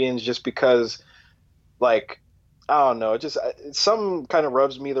champions, just because, I don't know, some kind of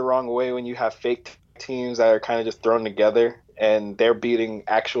rubs me the wrong way when you have fake teams that are kind of just thrown together and they're beating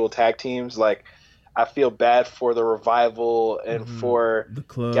actual tag teams. I feel bad for the Revival and for the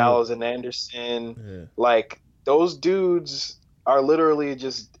Club. Gallows and Anderson. Yeah. Those dudes are literally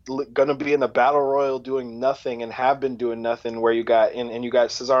just gonna be in the battle royal doing nothing and have been doing nothing. Where you got and you got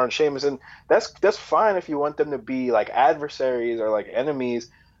Cesaro and Sheamus, and that's fine if you want them to be adversaries or enemies,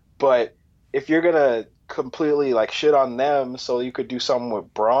 but if you're gonna completely shit on them so you could do something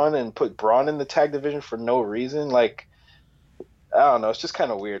with Braun and put Braun in the tag division for no reason, I don't know, it's just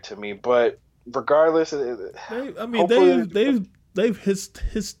kind of weird to me. But regardless, they've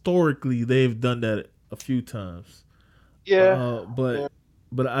historically they've done that a few times. Yeah, but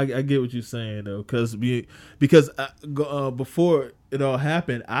I get what you're saying though, because before it all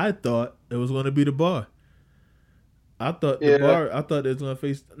happened, I thought it was going to be the Bar. I thought the Bar. I thought it was going to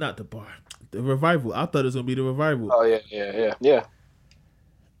face not the Bar, the Revival. I thought it was going to be the Revival. Oh yeah.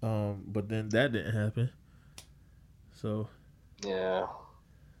 But then that didn't happen. So. Yeah.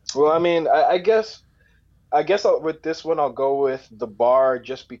 Well, I mean, I guess with this one I'll go with the Bar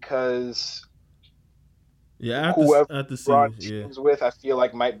just because. Yeah, whoever Braun teams with, I feel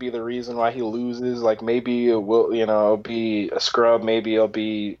might be the reason why he loses. Maybe it will, it'll be a scrub. Maybe it'll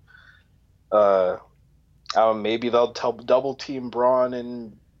be, maybe they'll double team Braun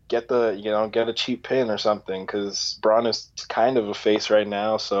and get a cheap pin or something, because Braun is kind of a face right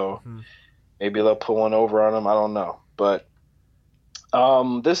now. So maybe they'll pull one over on him. I don't know, but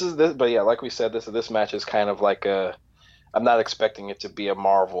But yeah, like we said, this match is kind of I'm not expecting it to be a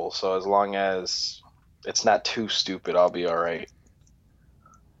marvel. So as long as it's not too stupid, I'll be all right.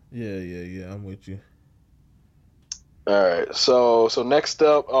 Yeah. I'm with you. All right. So next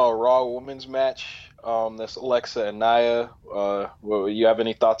up, Raw Women's match. That's Alexa and Nia. You have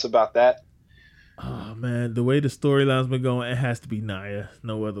any thoughts about that? Man, the way the storyline's been going, it has to be Nia.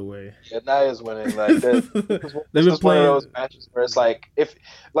 No other way. Yeah, Nia's winning. Like this They've been is one of playing. those matches where it's like if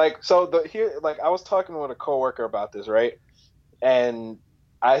like so the here like I was talking with a coworker about this, right? And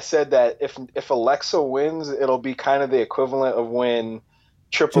I said that if Alexa wins, it'll be kind of the equivalent of when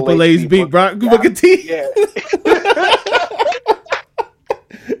Triple H beat Booker T. Yeah.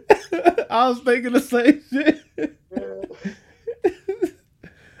 I was thinking the same shit.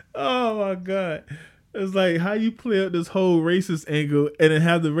 Oh my god. It's like how you play up this whole racist angle and then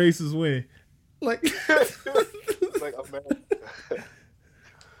have the racists win. Like, like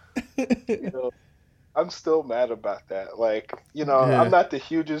I'm still mad about that. Like, I'm not the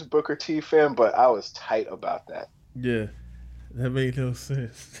hugest Booker T fan, but I was tight about that. Yeah. That made no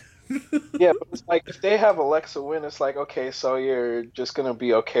sense. Yeah, but it's like if they have Alexa win, it's like, okay, so you're just gonna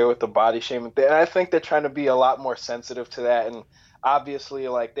be okay with the body shaming thing. And I think they're trying to be a lot more sensitive to that. And obviously,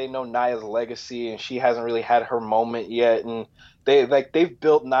 like they know Nia's legacy, and she hasn't really had her moment yet. And they've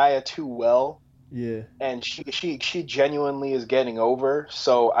built Nia too well. Yeah. And she genuinely is getting over.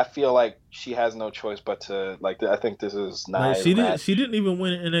 So I feel like she has no choice but to like. I think this is Nia. Like she didn't even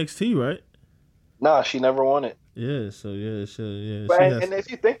win NXT, right? No, she never won it. Yeah, so yeah. But, and if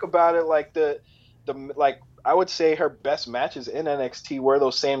you think about it, like the I would say her best matches in NXT were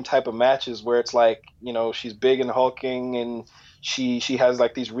those same type of matches where it's like, she's big and hulking and she has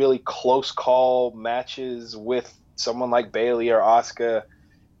like these really close call matches with someone like Bayley or Asuka,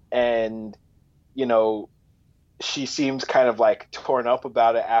 and she seems kind of like torn up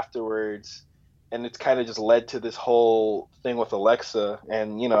about it afterwards. And it's kind of just led to this whole thing with Alexa,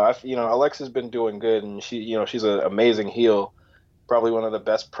 and Alexa's been doing good, and she's an amazing heel, probably one of the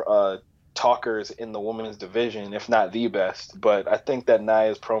best talkers in the women's division, if not the best. But I think that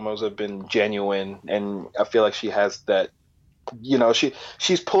Nia's promos have been genuine, and I feel like she has that.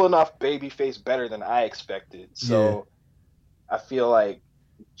 She's pulling off babyface better than I expected. So I feel like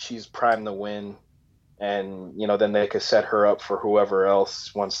she's primed to win. And, then they could set her up for whoever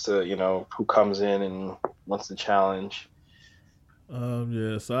else wants to, who comes in and wants to challenge.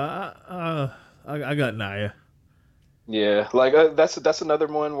 Yeah, so I got Nia. Yeah, like that's another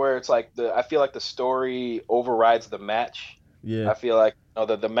one where it's like I feel like the story overrides the match. Yeah. I feel like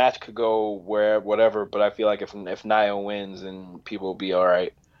the match could go whatever, but I feel like if Nia wins, then people will be all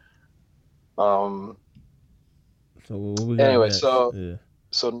right. So what we got anyway, next?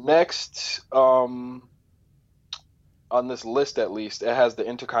 So next, on this list at least, it has the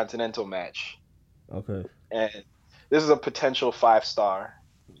Intercontinental match. Okay. And this is a potential 5-star.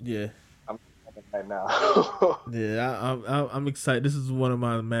 Yeah. I'm right now. Yeah, I'm excited. This is one of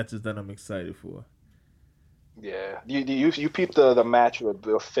my matches that I'm excited for. Yeah. You peeped the match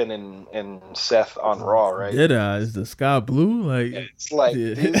with Finn and Seth on Raw, right? Did I? Is the sky blue? Like it's like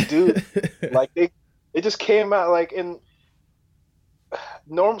these dudes, like they just came out like in.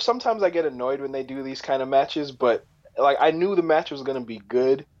 Sometimes I get annoyed when they do these kind of matches, but like I knew the match was gonna be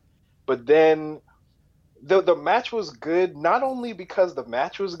good, but then the match was good not only because the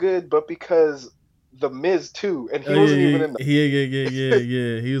match was good, but because the Miz too, and he wasn't even in the.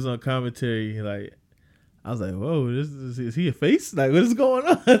 Yeah. He was on commentary. Like I was like, whoa, is he a face? Like what is going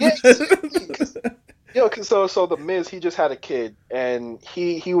on? So the Miz, he just had a kid, and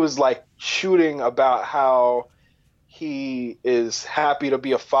he was like shooting about how he is happy to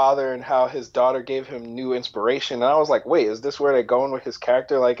be a father and how his daughter gave him new inspiration. And I was like, wait, is this where they're going with his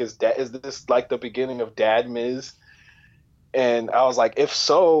character? Like, is this like the beginning of Dad Miz? And I was like, if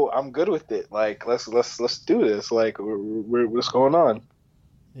so, I'm good with it. Like, let's do this. Like, what's going on?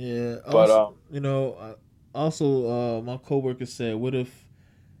 Yeah. But also, my coworker said, what if,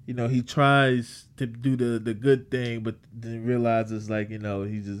 he tries to do the good thing, but then realizes like, he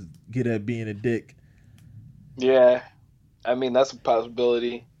just get at being a dick. Yeah, I mean that's a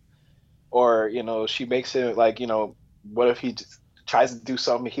possibility. Or she makes it like what if he just tries to do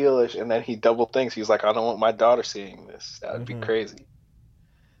something heelish and then he double thinks, he's like, I don't want my daughter seeing this. That would be crazy.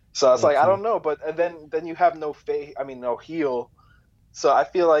 So it's like I don't know, but then you have no face. I mean no heel. So I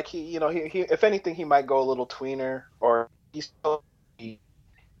feel like he if anything he might go a little tweener, or he's still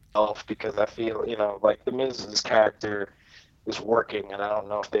because I feel like the Miz's character is working, and I don't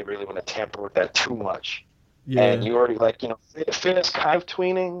know if they really want to tamper with that too much. Yeah. And you already Finn is kind of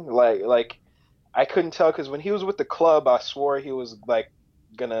tweening, like I couldn't tell because when he was with the club, I swore he was like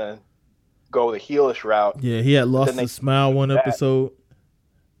gonna go the heelish route. Yeah, he had lost his smile one episode.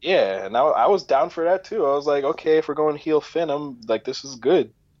 Yeah, and I was down for that too. I was like, okay, if we're going heel Finn, I'm like, this is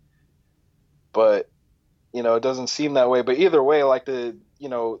good. But it doesn't seem that way. But either way, like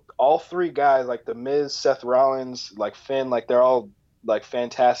all three guys, like the Miz, Seth Rollins, like Finn, like they're all like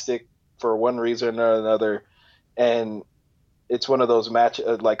fantastic for one reason or another, and it's one of those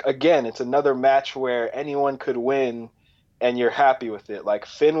matches. Like again, it's another match where anyone could win, and you're happy with it. Like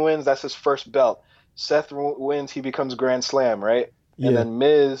Finn wins, that's his first belt. Seth wins, he becomes Grand Slam, right? Yeah. And then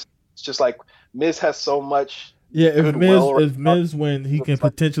Miz, it's just like Miz has so much. Yeah, if Miz win, he can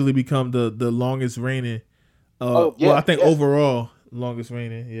potentially become the longest reigning. Well, I think overall longest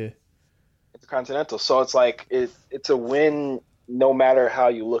reigning. Yeah, it's Continental. So it's like it's a win no matter how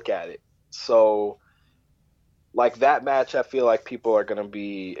you look at it. So like that match, I feel like people are gonna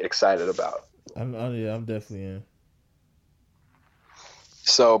be excited about. I'm definitely in.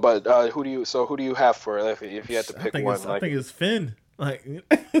 So, but who do you have for if you had to pick one? I think it's Finn. Like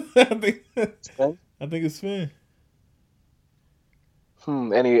I think it's Finn.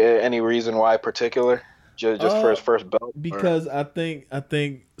 Any reason why particular? Just for his first belt? Because I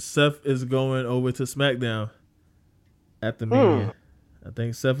think Seth is going over to SmackDown at the Mania. I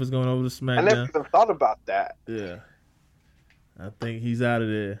think Seth is going over to SmackDown. I never even thought about that. Yeah, I think he's out of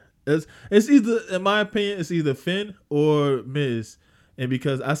there. It's either, in my opinion, it's either Finn or Miz. And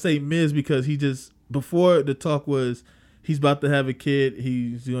because I say Miz because he just, before the talk was he's about to have a kid,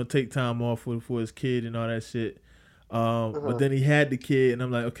 he's going to take time off for his kid and all that shit. But then he had the kid, and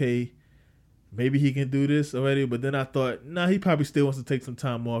I'm like, okay, maybe he can do this already. But then I thought, he probably still wants to take some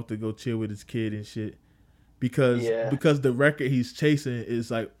time off to go chill with his kid and shit. Because the record he's chasing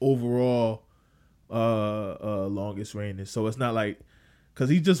is like overall longest reigning. So it's not like, because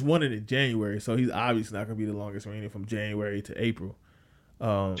he just won it in January, so he's obviously not going to be the longest reigning from January to April.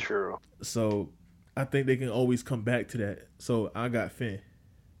 True. So I think they can always come back to that. So I got Finn.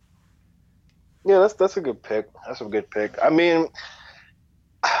 Yeah, that's a good pick. That's a good pick. I mean,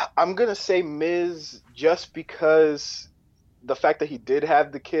 I'm gonna say Miz just because the fact that he did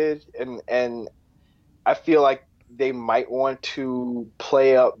have the kid, and I feel like they might want to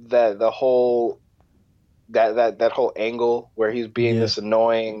play up the whole that whole angle where he's being this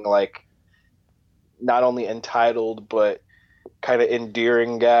annoying, like not only entitled but kind of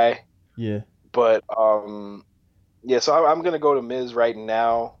endearing guy. Yeah. But so I'm gonna go to Miz right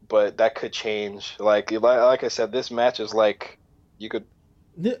now, but that could change. Like I said, this match is like you could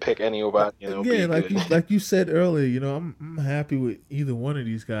pick anybody. Like you said earlier, I'm happy with either one of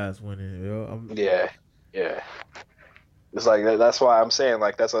these guys winning. Yeah. It's like that's why I'm saying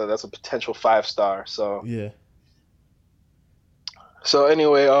like that's a potential 5-star. So yeah. So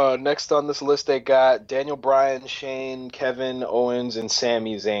anyway, next on this list they got Daniel Bryan, Shane, Kevin Owens, and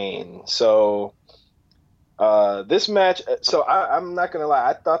Sami Zayn. So this match, I'm not gonna lie,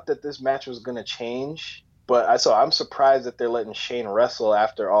 I thought that this match was gonna change, but I'm surprised that they're letting Shane wrestle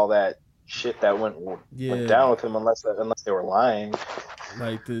after all that shit that went down with him, unless they were lying.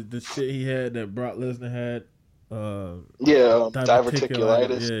 Like the shit he had that Brock Lesnar had.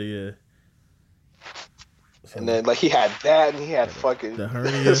 Diverticulitis. Yeah. And then, like, he had that, and he had fucking the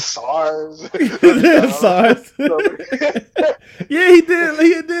hernia. SARS. SARS. Yeah, he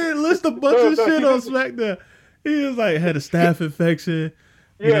did list a bunch of shit on SmackDown. He was like, had a staph infection.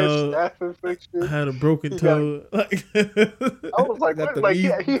 Staph infection. Had a broken toe. I was like,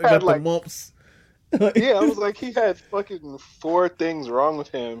 he had like the mumps. I was like, he had fucking 4 things wrong with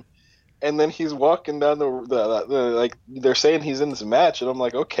him. And then he's walking down the like, they're saying he's in this match, and I'm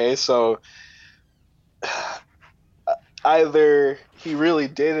like, okay, so either he really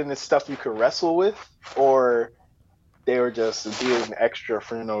did and it's stuff you could wrestle with, or they were just being extra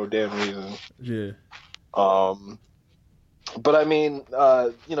for no damn reason. Yeah. But I mean,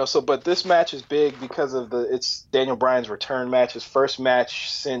 but this match is big because of it's Daniel Bryan's return match, his first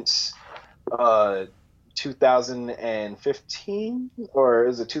match since 2015, or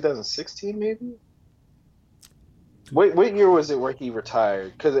is it 2016 maybe? What year was it where he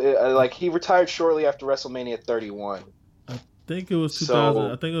retired? Because he retired shortly after WrestleMania 31. I think it was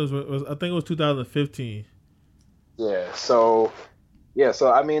 2000. I think it was 2015. Yeah. So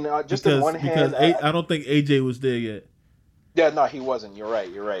I mean, just in one hand, I don't think AJ was there yet. Yeah, no, he wasn't. You're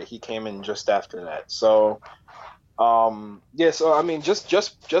right. He came in just after that. So. So I mean,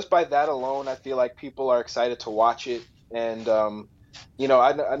 just by that alone, I feel like people are excited to watch it, and I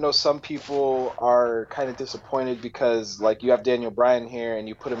know some people are kind of disappointed because like you have Daniel Bryan here and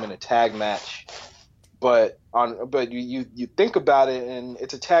you put him in a tag match, but you think about it and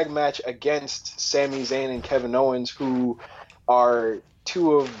it's a tag match against Sami Zayn and Kevin Owens, who are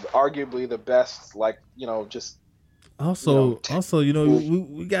 2 of arguably the best, just. Also,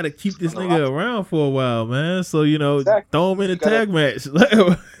 we got to keep this nigga around for a while, man. So, throw him in a tag match.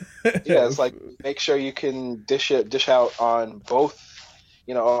 It's like make sure you can dish out on both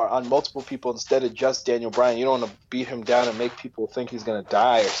on multiple people instead of just Daniel Bryan. You don't want to beat him down and make people think he's gonna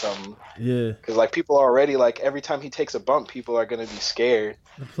die or something. Yeah. Because like people are already like every time he takes a bump, people are gonna be scared.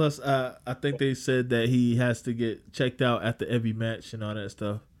 Plus, I think they said that he has to get checked out after every match and all that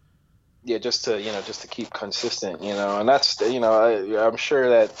stuff. Yeah, just to keep consistent, and that's I'm sure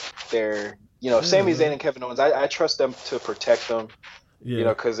that they're Sami Zayn and Kevin Owens. I trust them to protect them. Yeah.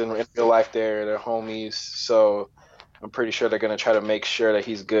 Because in real life they're homies, so I'm pretty sure they're gonna try to make sure that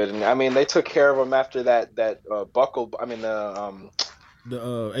he's good. And I mean, they took care of him after that buckle. I mean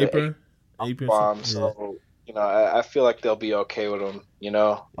the apron bomb. Yeah. So I feel like they'll be okay with him.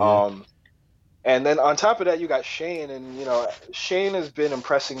 Yeah. And then on top of that, you got Shane, and Shane has been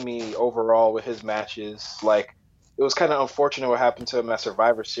impressing me overall with his matches. Like, it was kind of unfortunate what happened to him at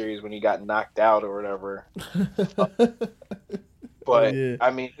Survivor Series when he got knocked out or whatever. But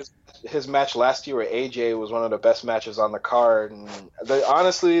I mean, his match last year with AJ was one of the best matches on the card, and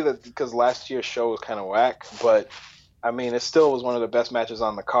honestly, because last year's show was kind of whack, but I mean, it still was one of the best matches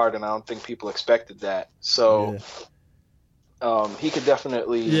on the card, and I don't think people expected that. So. He could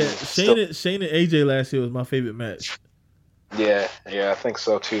definitely. Yeah, Shane and AJ last year was my favorite match. Yeah, I think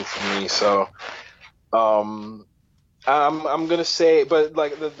so too for me. So, I'm gonna say, but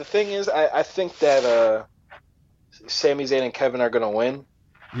like the thing is, I think that Sami Zayn and Kevin are gonna win.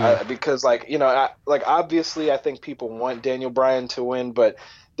 Yeah. Because obviously I think people want Daniel Bryan to win, but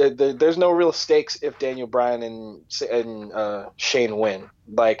there's no real stakes if Daniel Bryan and Shane win.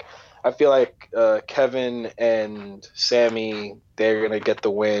 Like. I feel like Kevin and Sami, they're gonna get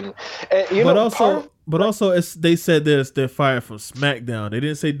the win. And, also, they said they're fired from SmackDown. They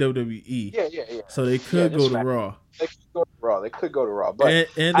didn't say WWE. Yeah. So they could go to Raw. They could go to Raw. But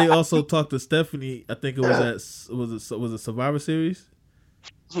and they also talked to Stephanie. I think it was was it Survivor Series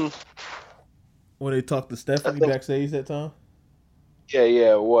when they talked to Stephanie backstage that time. Yeah,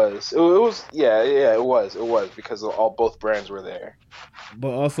 it was. It was because both brands were there.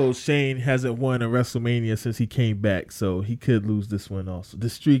 But also, Shane hasn't won a WrestleMania since he came back, so he could lose this one also. The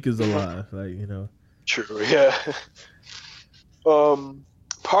streak is alive, True, yeah.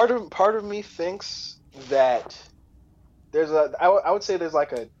 Part of me thinks that I would say there's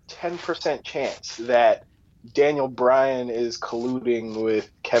like a 10% chance that Daniel Bryan is colluding with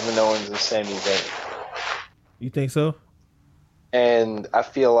Kevin Owens and Sami Zayn. You think so? And I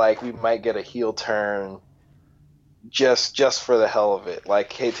feel like we might get a heel turn just for the hell of it.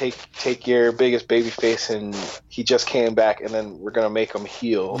 Like, hey, take your biggest babyface, and he just came back, and then we're gonna make him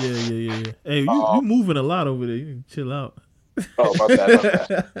heel. Yeah. Hey, you moving a lot over there. You need to chill out. Oh, my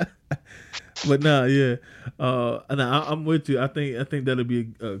bad. But nah, yeah. And I'm with you. I think that'll be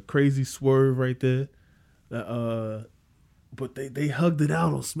a crazy swerve right there. But they hugged it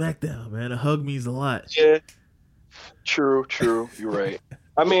out on SmackDown, man. A hug means a lot. Yeah. True. You're right.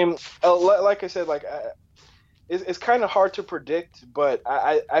 I mean, like I said, it's kind of hard to predict, but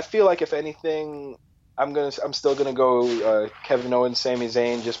I feel like if anything, I'm still gonna go Kevin Owens, Sami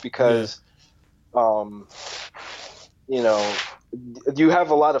Zayn, just because, you have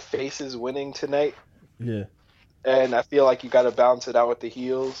a lot of faces winning tonight. Yeah. And I feel like you got to balance it out with the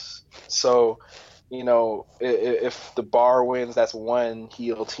heels. So, if the Bar wins, that's one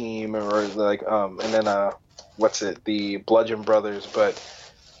heel team, or and then the Bludgeon Brothers, but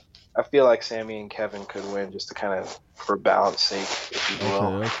I feel like Sami and Kevin could win just to kind of for balance sake, if you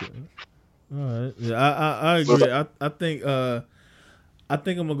will. Okay. All right. Yeah, I agree. I think I'm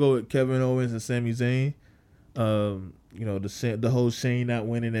gonna go with Kevin Owens and Sami Zayn. The whole Shane not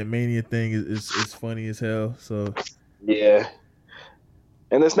winning that Mania thing is funny as hell. So yeah,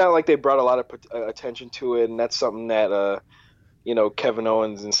 and it's not like they brought a lot of attention to it, and that's something that Kevin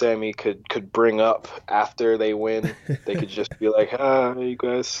Owens and Sami could bring up after they win. They could just be like, you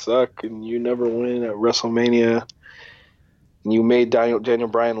guys suck, and you never win at WrestleMania. And you made Daniel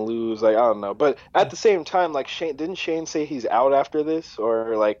Bryan lose. Like, I don't know. But at the same time, like, didn't Shane say he's out after this?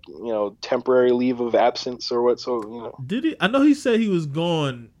 Or, temporary leave of absence or what? So, Did he? I know he said he was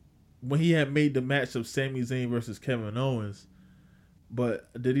gone when he had made the match of Sami Zayn versus Kevin Owens.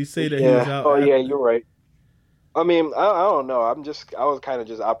 But did he say that he was out? Oh, yeah, you're right. I mean, I don't know. I was kind of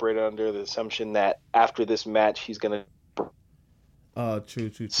just operating under the assumption that after this match, he's gonna.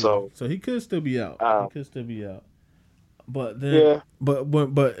 True. So he could still be out. But then,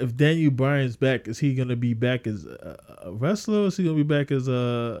 but if Daniel Bryan's back, is he gonna be back as a wrestler, or is he gonna be back as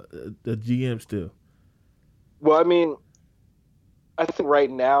a GM still? Well, I mean, I think right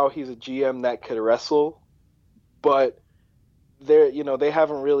now he's a GM that could wrestle, but they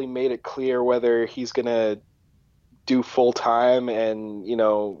haven't really made it clear whether he's gonna do full time and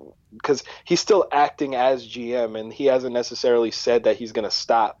because he's still acting as GM, and he hasn't necessarily said that he's gonna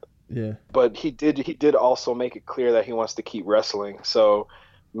stop. Yeah. But he did also make it clear that he wants to keep wrestling. So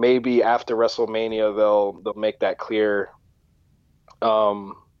maybe after WrestleMania they'll make that clear.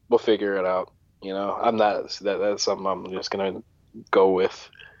 We'll figure it out. I'm not that's something I'm just gonna go with.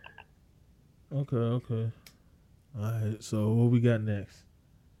 Okay. All right. So what we got next?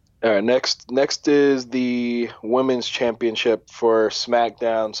 All right, next is the women's championship for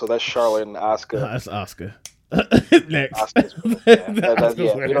SmackDown. So that's Charlotte and Asuka. That's Asuka. Next. Yeah,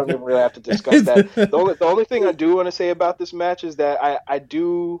 we don't even really have to discuss that. The only thing I do want to say about this match is that I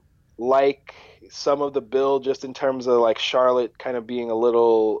do like some of the build, just in terms of like Charlotte kind of being a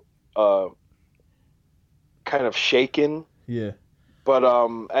little kind of shaken. Yeah. But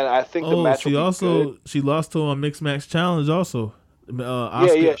and I think the match she lost to a mixed match challenge also.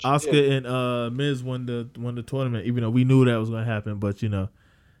 Asuka and Miz won the tournament, even though we knew that was going to happen, but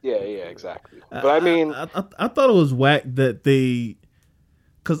Yeah, exactly. But I mean, I thought it was whack that they,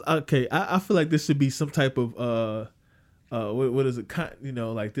 because I feel like this should be some type of what is it?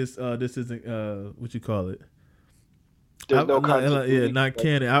 Like this isn't what you call it. There's no continuity. Not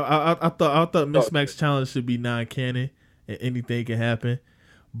canon. I thought Mixed Match Challenge should be non-canon and anything can happen,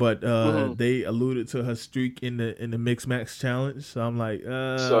 but they alluded to her streak in the Mixed Match Challenge, so I'm like,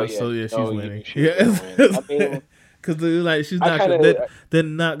 she's winning. Yeah, I mean. Because like they're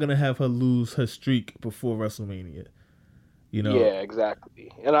not gonna have her lose her streak before WrestleMania, Yeah,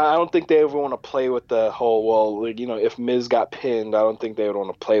 exactly. And I don't think they ever want to play with the whole if Miz got pinned, I don't think they would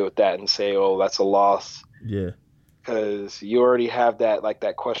want to play with that and say, oh, that's a loss. Yeah. Because you already have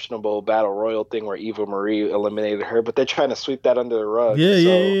that questionable battle royal thing where Eva Marie eliminated her, but they're trying to sweep that under the rug.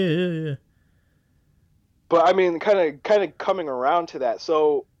 Yeah. But I mean, kind of coming around to that,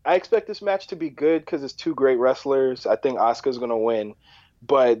 so. I expect this match to be good because it's two great wrestlers. I think Asuka's going to win.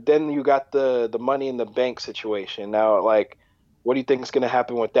 But then you got the Money in the Bank situation. Now, like, what do you think is going to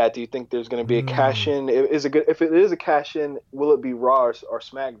happen with that? Do you think there's going to be a cash-in? If it is a cash-in, will it be Raw or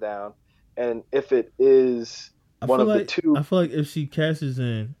SmackDown? And if it is the two... I feel like if she cashes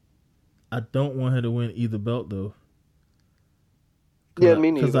in, I don't want her to win either belt, though. Yeah,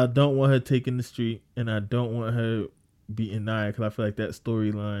 me neither. Because I don't want her taking the streak, and I don't want her... beating Nia, because I feel like that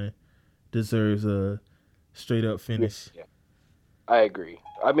storyline deserves a straight up finish. Yeah. I agree.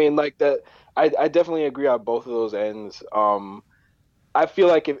 I mean, like that. I definitely agree on both of those ends. I feel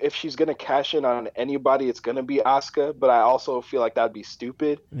like if she's gonna cash in on anybody, it's gonna be Asuka. But I also feel like that'd be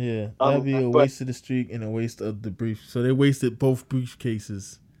stupid. Yeah, that'd be a waste of the streak and a waste of the brief. So they wasted both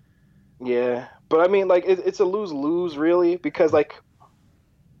briefcases. Yeah, but I mean, like it's a lose-lose really, because like.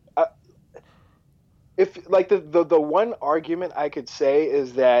 If like the one argument I could say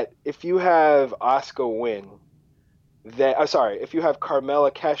is that if you have Asuka win, if you have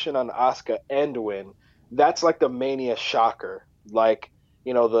Carmella cash in on Asuka and win, that's like the Mania shocker. Like,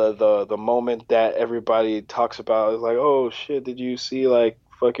 the moment that everybody talks about is like, oh shit, did you see like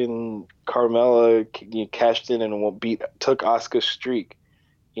fucking Carmella cashed in and took Asuka's streak?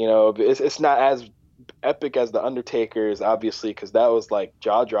 It's not as epic as the Undertaker's, obviously, because that was like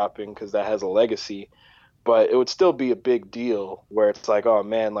jaw dropping because that has a legacy. But it would still be a big deal where it's like, oh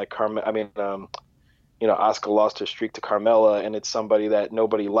man, like Asuka lost her streak to Carmella, and it's somebody that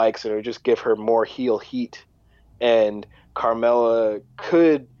nobody likes, and it would just give her more heel heat. And Carmella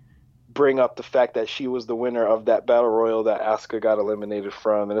could bring up the fact that she was the winner of that battle royal that Asuka got eliminated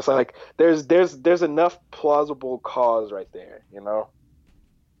from, and it's like there's enough plausible cause right there,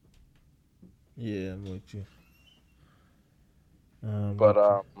 Yeah, I'm with you.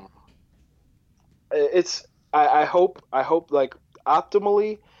 But I hope like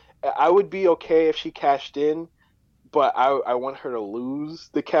optimally, I would be okay if she cashed in, but I want her to lose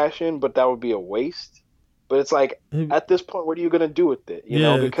the cash in, but that would be a waste. But it's like at this point, what are you gonna do with it?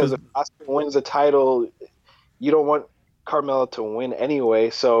 Because if Asuka wins the title, you don't want Carmella to win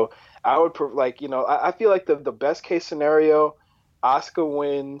anyway. So I would I feel like the best case scenario, Asuka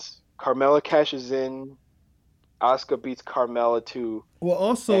wins, Carmella cashes in, Asuka beats Carmella too. Well,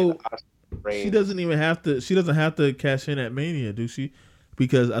 also. She doesn't have to cash in at Mania, do she?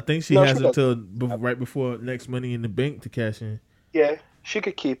 Because I think she has until right before next Money in the Bank to cash in. Yeah, she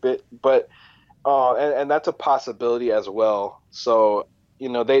could keep it, but and that's a possibility as well. So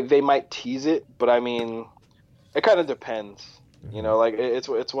they might tease it, but I mean, it kind of depends. Mm-hmm. Like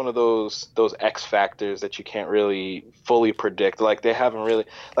it's one of those X factors that you can't really fully predict. Like they haven't really,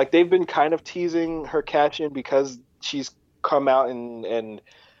 like they've been kind of teasing her cash in because she's come out and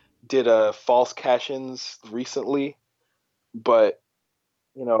did false cash-ins recently, but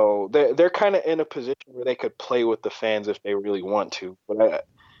they're kind of in a position where they could play with the fans if they really want to. But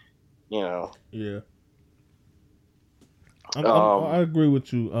you know. Yeah. I agree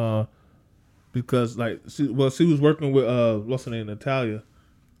with you. Because like she was working with what's her name, Natalia.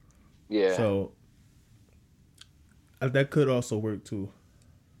 Yeah. So that could also work too.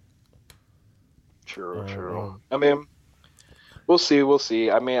 True. I mean, we'll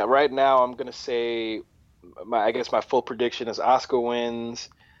see. I mean, right now I'm gonna say I guess my full prediction is Asuka wins,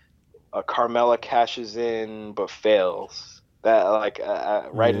 Carmella cashes in but fails. That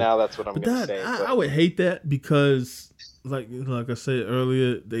right now that's what I'm gonna say. I would hate that because like I said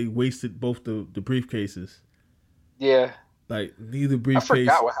earlier, they wasted both the briefcases. Yeah. Like neither briefcase. I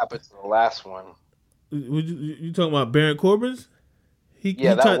forgot what happened to the last one. You talking about Baron Corbin's? He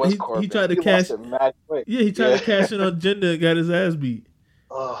tried to cash. He tried to cash in on Jinder and got his ass beat.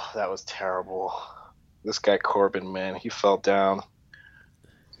 Oh, that was terrible. This guy Corbin, man, he fell down.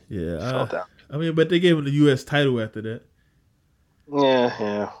 Yeah, fell down. I mean, but they gave him the U.S. title after that.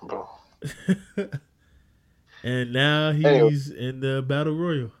 Yeah, bro. And now he's in the Battle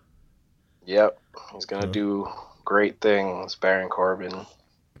Royal. Yep, he's gonna do great things, Baron Corbin.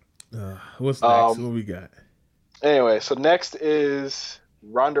 What's next? What we got? Anyway, so next is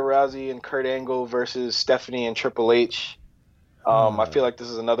Ronda Rousey and Kurt Angle versus Stephanie and Triple H. I feel like this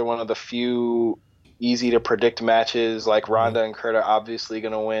is another one of the few easy to predict matches. Like Ronda and Kurt are obviously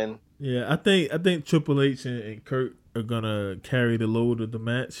gonna win. Yeah, I think Triple H and Kurt are gonna carry the load of the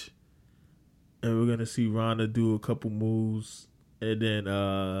match, and we're gonna see Ronda do a couple moves, and then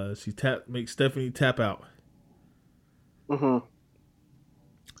she make Stephanie tap out. Mm-hmm.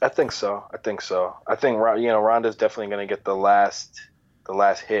 I think so. I think Ronda's definitely gonna get the last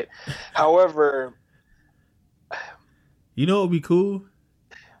hit. However, you know what would be cool?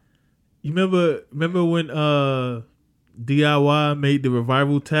 You remember when DIY made the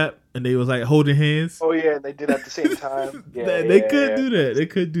Revival tap and they was like holding hands? Oh yeah, and they did at the same time. Yeah, they could do that. They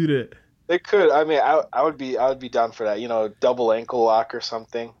could do that. They could. I mean, I would be down for that. You know, double ankle lock or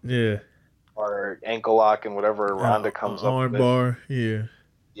something. Yeah. Or ankle lock and whatever Ronda comes up with. Arm bar. Yeah.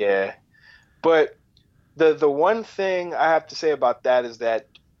 Yeah. But the one thing I have to say about that is that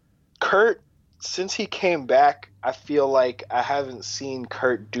Kurt, since he came back, I feel like I haven't seen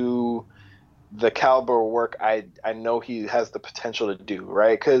Kurt do the caliber of work I know he has the potential to do,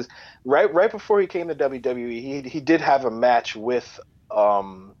 right? Because right before he came to WWE, he did have a match with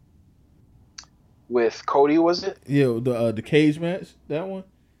Cody, was it? Yeah, the cage match, that one.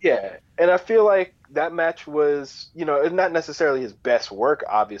 Yeah, and I feel like that match was, not necessarily his best work,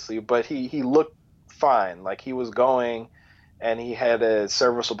 obviously, but he looked fine. Like he was going, and he had a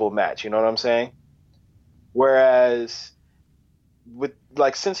serviceable match. You know what I'm saying? Whereas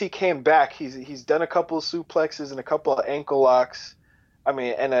since he came back, he's done a couple of suplexes and a couple of ankle locks. I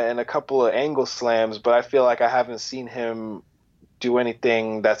mean, and a couple of angle slams, but I feel like I haven't seen him do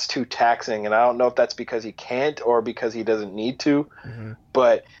anything that's too taxing, and I don't know if that's because he can't or because he doesn't need to. Mm-hmm.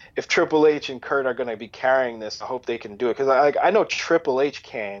 But if Triple H and Kurt are going to be carrying this, I hope they can do it, because I know Triple H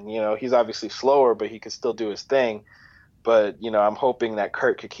can. He's obviously slower, but he can still do his thing. But I'm hoping that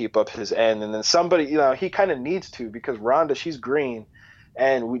Kurt could keep up his end, and then somebody, he kind of needs to, because Ronda, she's green,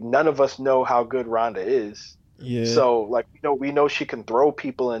 and none of us know how good Ronda is. Yeah. So we know she can throw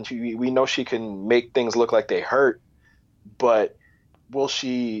people, and we know she can make things look like they hurt, but will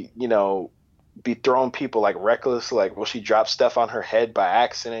she, be throwing people like reckless? Like, will she drop stuff on her head by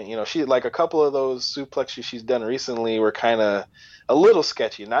accident? She like a couple of those suplexes she's done recently were kind of a little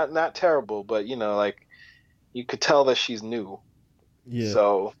sketchy. Not terrible, but like you could tell that she's new. Yeah.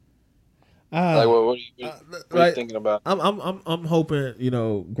 So, what are you thinking about? I'm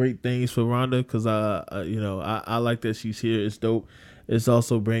hoping great things for Ronda, because I like that she's here. It's dope. It's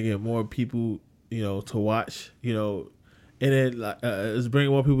also bringing more people to watch. And then it's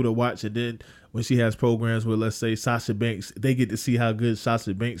bringing more people to watch. And then when she has programs with, let's say, Sasha Banks, they get to see how good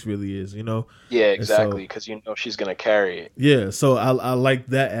Sasha Banks really is, Yeah, exactly, because she's going to carry it. Yeah, so I like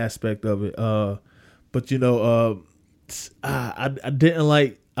that aspect of it. But, I didn't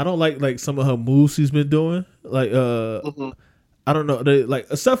like, I don't like some of her moves she's been doing. Like, I don't know,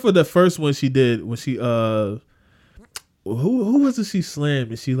 except for the first one she did when she, who was it she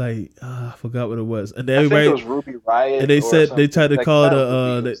slammed? And she I forgot what it was. And everybody, I think it was Ruby Riott. And they said they tried to call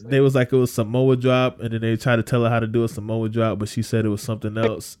it they was like it was Samoa drop, and then they tried to tell her how to do a Samoa drop, but she said it was something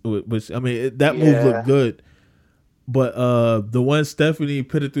else. Which I mean, that move looked good. But the one Stephanie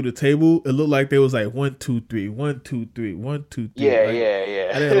put it through the table, it looked like they was like 1, 2, 3, 1, 2, 3, 1, 2, 3.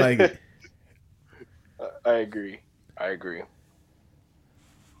 Yeah. I didn't like it. I agree.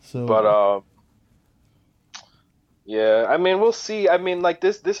 So, but yeah, I mean, we'll see. I mean,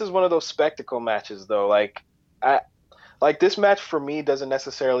 this is one of those spectacle matches, though. like this match for me doesn't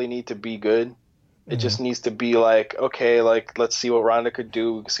necessarily need to be good. It Mhm. just needs to be like, okay, like let's see what Ronda could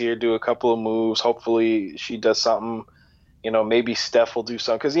do. We can see her do a couple of moves. Hopefully she does something. Maybe Steph will do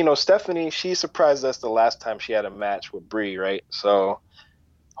something because Stephanie, she surprised us the last time she had a match with Brie, right? So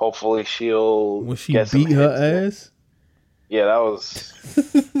hopefully she'll When she get some beat her hits in. ass. Yeah, that was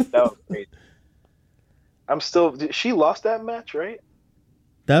great. She lost that match, right?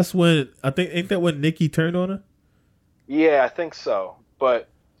 That's when ain't that when Nikki turned on her? Yeah, I think so. But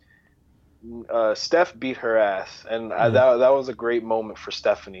Steph beat her ass, and Yeah. that was a great moment for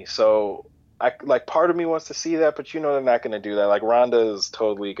Stephanie. So part of me wants to see that, but they're not gonna do that. Like Ronda is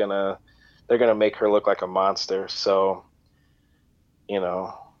totally they're gonna make her look like a monster. So you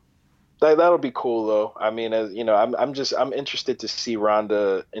know that'll be cool though. I mean, I'm interested to see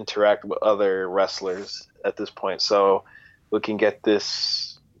Ronda interact with other wrestlers at this point, so we can get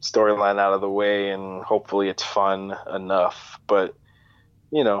this storyline out of the way, and hopefully it's fun enough. But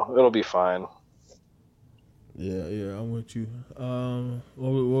it'll be fine. Yeah, I'm with you.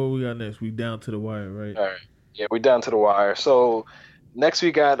 What we got next? We down to the wire, right? All right. Yeah, we're down to the wire. So next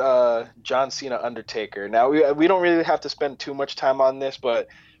we got John Cena Undertaker. Now we don't really have to spend too much time on this, but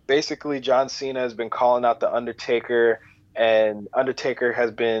basically John Cena has been calling out the Undertaker, and Undertaker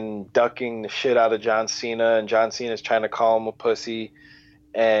has been ducking the shit out of John Cena, and John Cena is trying to call him a pussy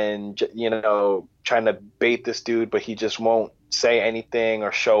and trying to bait this dude, but he just won't say anything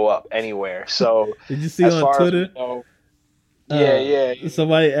or show up anywhere. So Did you see as on far as Twitter? we know, yeah.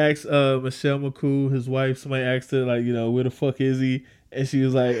 Somebody asked Michelle McCool, his wife. Somebody asked her like, where the fuck is he? And she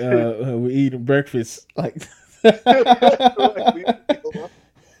was like, we're eating breakfast. Like, that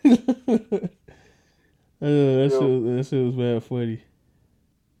shit was bad funny.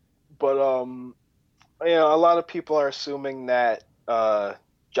 But a lot of people are assuming that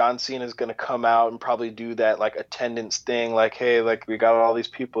John Cena is going to come out and probably do that like attendance thing, like, hey, like we got all these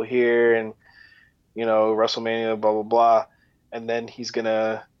people here, and WrestleMania, blah blah blah, and then he's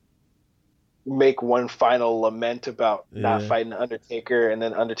gonna make one final lament about not fighting Undertaker, and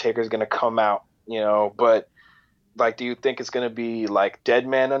then Undertaker's gonna come out, but. Like, do you think it's going to be like Dead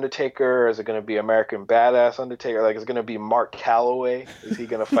Man Undertaker, or is it going to be American Badass Undertaker? Like, is it going to be Mark Calloway? Is he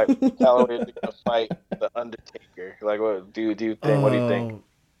going to fight Mark Calloway? Is he going to fight the Undertaker? Like, what do you think? What do you think?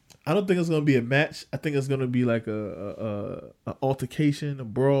 I don't think it's going to be a match. I think it's going to be like a altercation, a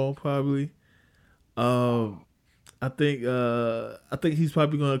brawl, probably. I think he's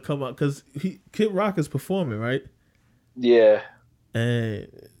probably going to come out because Kid Rock is performing, right? Yeah,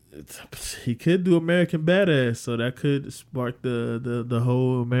 and he could do American Badass, so that could spark the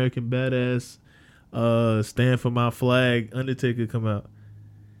whole American Badass stand for my flag Undertaker come out.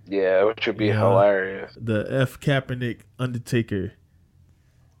 Yeah, which would be hilarious. The F Kaepernick Undertaker.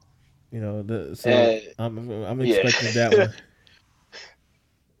 I'm expecting that one.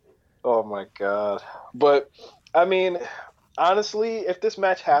 Oh my god. But I mean, honestly, if this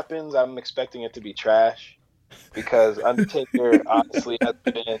match happens, I'm expecting it to be trash. Because Undertaker honestly has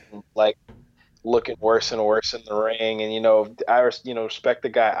been like looking worse and worse in the ring, and I respect the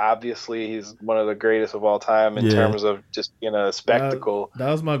guy. Obviously, he's one of the greatest of all time in terms of just a spectacle. That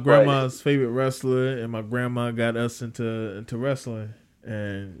was my grandma's favorite wrestler, and my grandma got us into wrestling.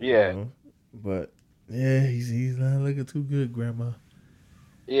 And but he's not looking too good, Grandma.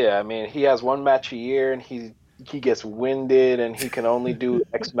 Yeah, I mean, he has one match a year, and he gets winded, and he can only do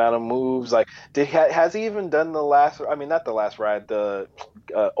X amount of moves. Like, has he even done the last? I mean, not the last ride, the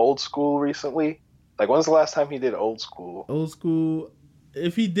Old School recently. Like, when's the last time he did Old School? Old School.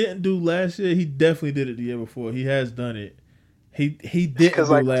 If he didn't do last year, he definitely did it the year before. He has done it. He didn't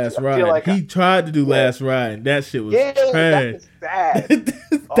do Last Ride. Like, he tried to do Last Ride, and that shit was trash. That was bad.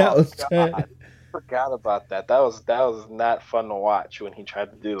 That was trash. I forgot about that. That was not fun to watch when he tried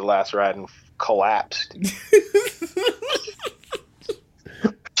to do the Last Ride and collapsed.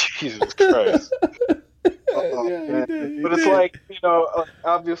 Jesus Christ. But it's like,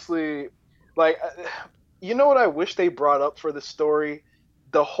 obviously, like, what I wish they brought up for the story?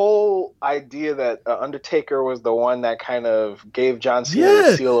 The whole idea that Undertaker was the one that kind of gave John Cena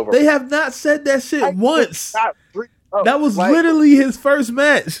the seal of they have not said that shit once. That was literally his first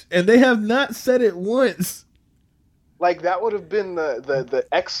match, and they have not said it once. Like, that would have been the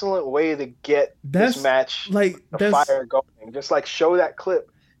excellent way to get this match fire going. Just like show that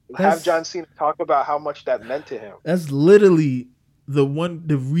clip, have John Cena talk about how much that meant to him. That's literally the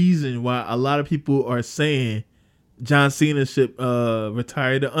reason why a lot of people are saying John Cena should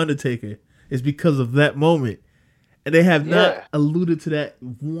retire the Undertaker is because of that moment, and they have not alluded to that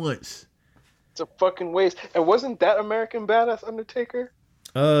once. It's a fucking waste. And wasn't that American Badass Undertaker?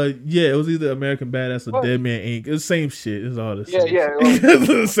 Yeah, it was either American Badass or What? Dead Man Inc. It's the same shit. It's all the Yeah, same yeah. shit. Like, It's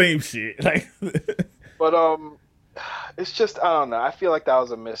the same shit. Like, but it's just I don't know. I feel like that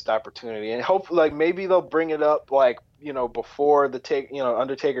was a missed opportunity, and hopefully, like maybe they'll bring it up, like before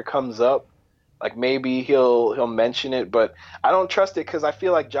Undertaker comes up. Like maybe he'll mention it, but I don't trust it because I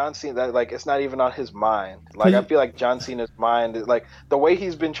feel like John Cena that like it's not even on his mind. Like I feel like John Cena's mind is like the way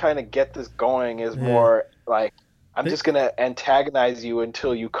he's been trying to get this going is more like I'm just gonna antagonize you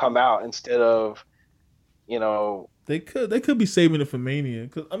until you come out instead of they could be saving it for Mania.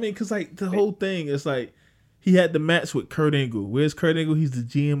 Cause like the whole thing is like he had the match with Kurt Angle. Where's Kurt Angle? He's the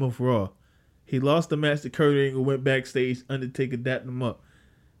GM of Raw. He lost the match to Kurt Angle, went backstage, Undertaker dapped him up.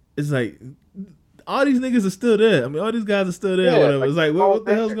 It's like all these niggas are still there. I mean, all these guys are still there. Yeah, whatever. like, It's like what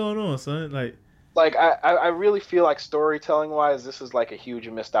the hell's going on, son? Like I really feel like storytelling wise, this is like a huge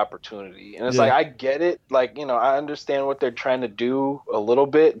missed opportunity, and it's like I get it. Like I understand what they're trying to do a little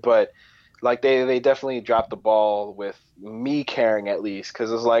bit, but like they definitely dropped the ball with me caring at least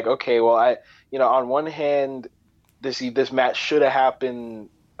because it's like okay, well on one hand, this match should have happened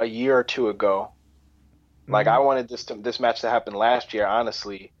a year or two ago. Like I wanted this match to happen last year,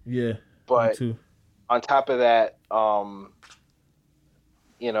 honestly. Yeah, but me too. On top of that, I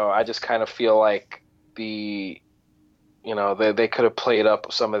just kind of feel like they could have played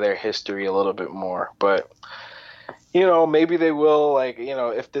up some of their history a little bit more. But maybe they will. Like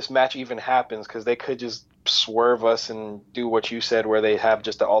if this match even happens, because they could just swerve us and do what you said, where they have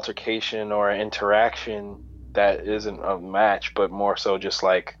just an altercation or an interaction that isn't a match, but more so just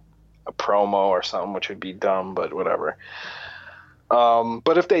like a promo or something, which would be dumb, but whatever.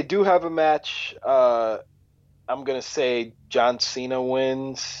 But if they do have a match, I'm gonna say John Cena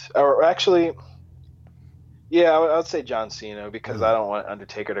wins, or actually, yeah, I would say John Cena because I don't want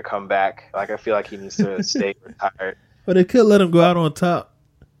Undertaker to come back. Like I feel like he needs to stay retired. But they could let him go out on top.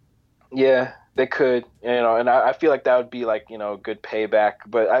 Yeah, they could, and I feel like that would be like good payback.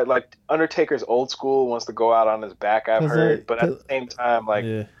 But I like Undertaker's old school, wants to go out on his back. I've heard, but at the same time, like.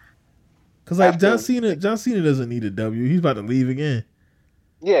 Yeah. Cause like John Cena doesn't need a W. He's about to leave again.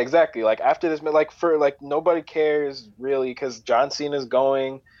 Yeah, exactly. Like after this, like nobody cares really because John Cena's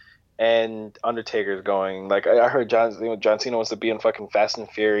going and Undertaker's going. Like I heard John Cena wants to be in fucking Fast and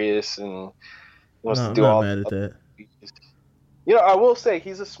Furious and wants to do all. I'm not mad at that. I will say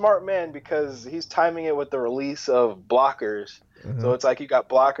he's a smart man because he's timing it with the release of Blockers. Mm-hmm. So it's like you got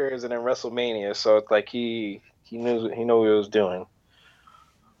Blockers and then WrestleMania. So it's like he knew what he was doing.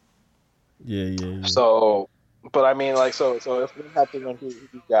 Yeah. So, but I mean, like, so if we had to win, who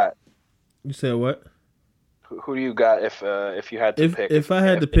you got? You said what? Who do you got if you had to pick? If I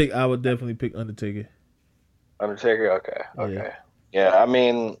had to pick, I would definitely pick Undertaker. Undertaker, okay. Yeah, I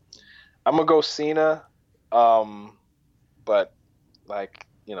mean, I'm gonna go Cena, but like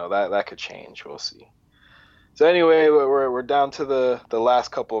that could change. We'll see. So anyway, we're down to the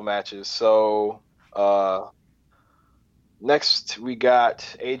last couple of matches. So. Next, we got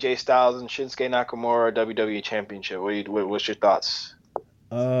AJ Styles and Shinsuke Nakamura WWE Championship. What's your thoughts?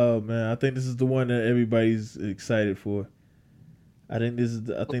 Oh man, I think this is the one that everybody's excited for. I think this is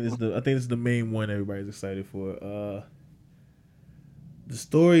the main one everybody's excited for. The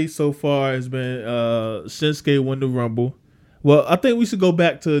story so far has been Shinsuke won the Rumble. Well, I think we should go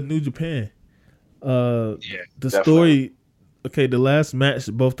back to New Japan. The definitely. Story. Okay, the last match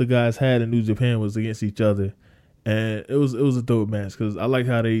both the guys had in New Japan was against each other. And it was a dope match because I like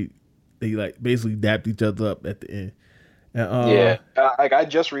how they like basically dapped each other up at the end. And, like I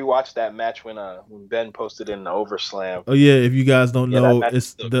just rewatched that match when Ben posted in the Overslam. Oh yeah, if you guys don't know,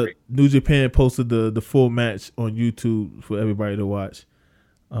 it's the New Japan posted the full match on YouTube for everybody to watch.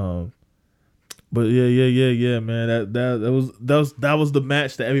 But yeah, man, that was the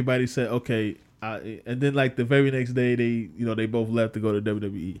match that everybody said okay. And then like the very next day they both left to go to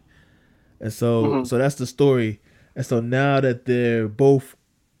WWE, and so that's the story. And so now that they're both,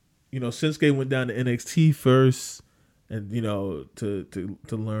 Shinsuke went down to NXT first, and to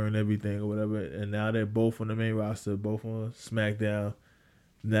learn everything or whatever, and now they're both on the main roster, both on SmackDown.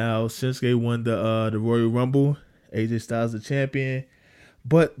 Now Shinsuke won the Royal Rumble, AJ Styles the champion.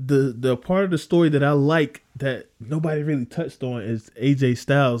 But the part of the story that I like that nobody really touched on is AJ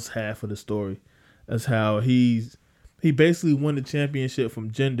Styles' half of the story. That's how he basically won the championship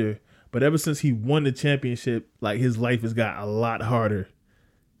from Jinder. But ever since he won the championship, like his life has got a lot harder.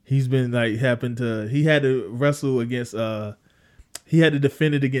 He's been like he had to wrestle against he had to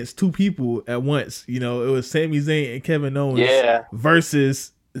defend it against two people at once. It was Sami Zayn and Kevin Owens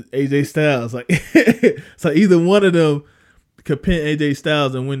versus AJ Styles. Like so either one of them could pin AJ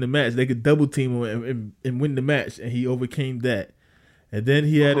Styles and win the match. They could double team him and win the match, and he overcame that. And then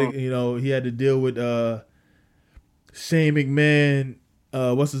he had to, he had to deal with Shane McMahon,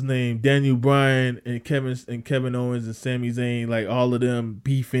 what's his name, Daniel Bryan, and Kevin Owens and Sami Zayn, like all of them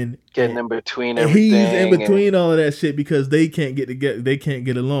beefing, getting in between everything. He's in between all of that shit because they can't get together, they can't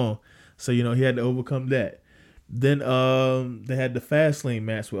get along. So he had to overcome that. Then they had the Fastlane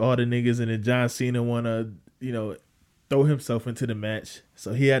match with all the niggas, and then John Cena wanna throw himself into the match,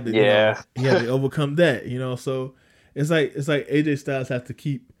 so he had to he had to overcome that. So it's like AJ Styles has to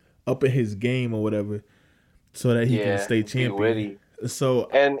keep up in his game or whatever, so that he can stay champion. So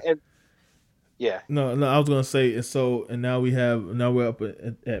and yeah, no, I was gonna say, and now we're up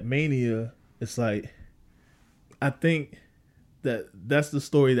at Mania. It's like, I think that's the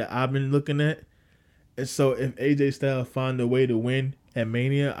story that I've been looking at. And so if AJ Styles find a way to win at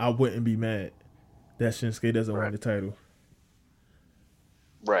Mania, I wouldn't be mad that Shinsuke doesn't win the title.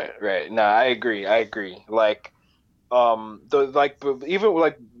 Right. No, I agree. Like, even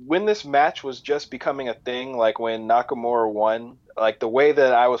like when this match was just becoming a thing, like when Nakamura won, like the way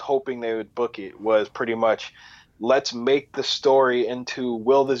that I was hoping they would book it was pretty much, let's make the story into,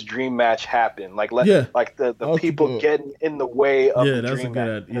 will this dream match happen? Like like the people getting in the way of the dream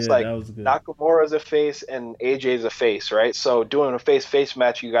match. It's like Nakamura's a face and AJ's a face, right? So doing a face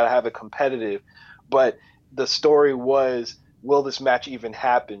match, you got to have it competitive. But the story was, will this match even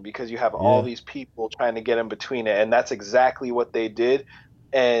happen? Because you have all these people trying to get in between it, and that's exactly what they did.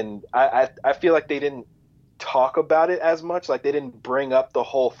 And I feel like they didn't talk about it as much. Like they didn't bring up the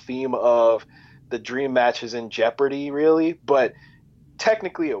whole theme of the dream match is in jeopardy, really. But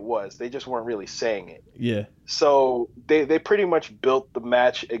technically it was. They just weren't really saying it. Yeah. So they pretty much built the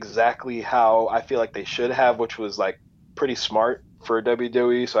match exactly how I feel like they should have, which was like pretty smart for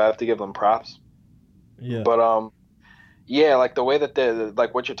WWE. So I have to give them props. Yeah. But like the way that they,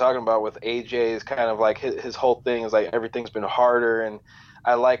 like what you're talking about with AJ is kind of like his whole thing is like everything's been harder, and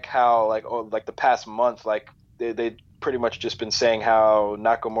I like how like the past month, like they pretty much just been saying how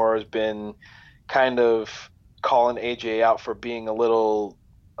Nakamura's been kind of calling AJ out for being a little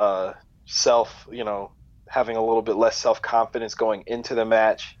having a little bit less self-confidence going into the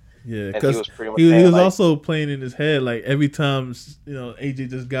match. Yeah, because he was also playing in his head, like every time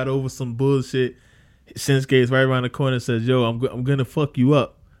AJ just got over some bullshit, Shinsuke is right around the corner and says, "Yo, I'm gonna fuck you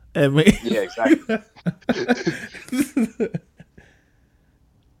up." Yeah, exactly.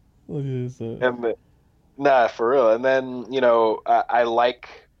 Nah, for real. And then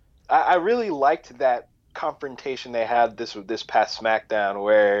I really liked that confrontation they had this past SmackDown,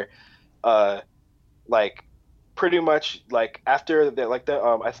 where like pretty much like after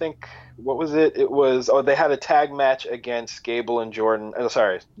that, I think what was it? It was they had a tag match against Gable and Shelton.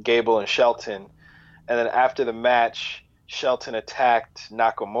 And then after the match, Shelton attacked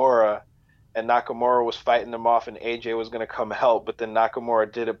Nakamura, and Nakamura was fighting him off, and AJ was going to come help, but then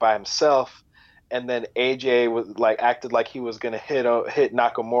Nakamura did it by himself, and then AJ was acted like he was going to hit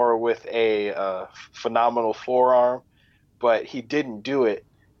Nakamura with a phenomenal forearm, but he didn't do it,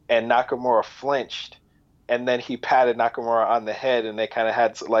 and Nakamura flinched, and then he patted Nakamura on the head, and they kind of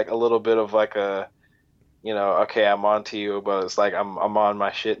had like a little bit of like a, okay, I'm on to you, but it's like I'm on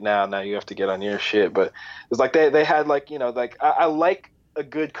my shit now. Now you have to get on your shit. But it's like they had I like a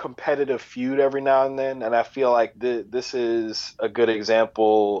good competitive feud every now and then, and I feel like this is a good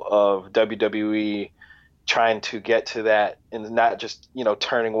example of WWE trying to get to that and not just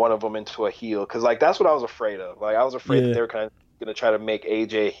turning one of them into a heel, because that's what I was afraid of. Like I was afraid that they were kind of going to try to make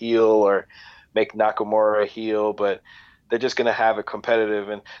AJ a heel or make Nakamura a heel, but they're just going to have it competitive.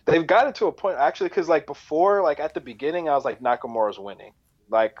 And they've got it to a point, actually, because before, at the beginning, I was like, Nakamura's winning.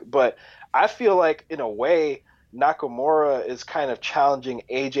 But I feel like, in a way, Nakamura is kind of challenging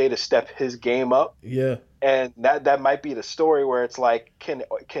AJ to step his game up. Yeah. And that might be the story, where it's like, can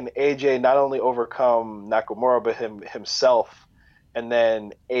AJ not only overcome Nakamura, but himself, and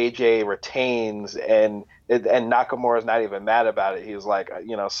then AJ retains, and Nakamura's not even mad about it. He was like,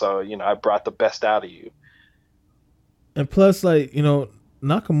 I brought the best out of you. And plus,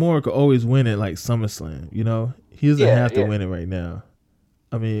 Nakamura could always win at SummerSlam. He doesn't have to win it right now.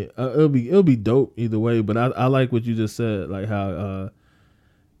 I mean, it'll be dope either way. But I like what you just said, like how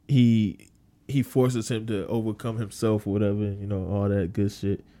he forces him to overcome himself or whatever. All that good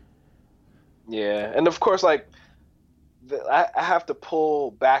shit. Yeah, and of course, I have to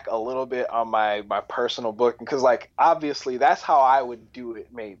pull back a little bit on my personal booking, because obviously that's how I would do it.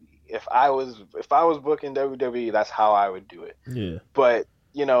 Maybe. If I was booking WWE, that's how I would do it. Yeah. But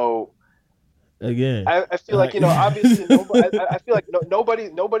again, I feel like obviously I feel like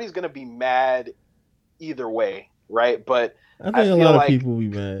nobody's gonna be mad either way, right? But I think a lot of people will be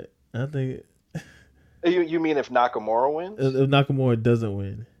mad. I think You mean if Nakamura wins? If Nakamura doesn't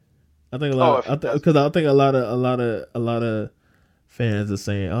win, I think If I think a lot of fans are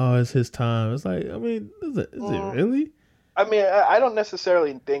saying, "Oh, it's his time." It's like, I mean, is it really? I mean, I don't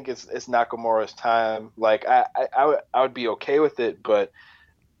necessarily think it's Nakamura's time. Like, I would be okay with it, but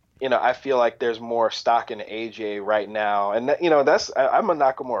I feel like there's more stock in AJ right now, and I'm a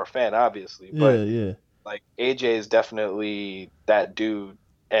Nakamura fan, obviously, but Yeah. like AJ is definitely that dude,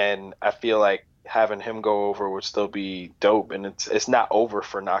 and I feel like having him go over would still be dope, and it's not over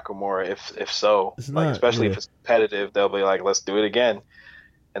for Nakamura if so, It's like not, especially yeah. if it's competitive, they'll be like, let's do it again,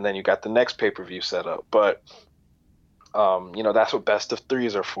 and then you got the next pay-per-view set up, but that's what best of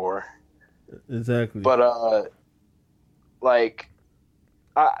threes are for. Exactly. But like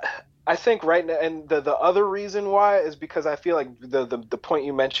I think right now, and the other reason why is because I feel like the point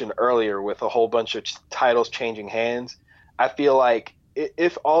you mentioned earlier with a whole bunch of titles changing hands, I feel like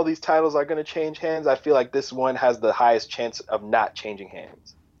if all these titles are going to change hands, I feel like this one has the highest chance of not changing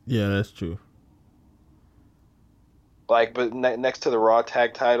hands. Yeah, that's true. Like, but next to the Raw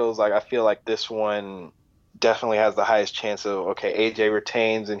tag titles, like I feel like this one definitely has the highest chance of, okay, AJ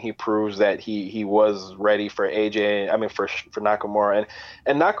retains and he proves that he was ready for AJ. I mean for Nakamura,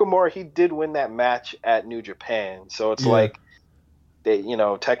 and Nakamura, he did win that match at New Japan, so it's like they,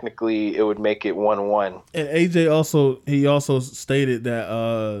 technically it would make it 1-1. And AJ also stated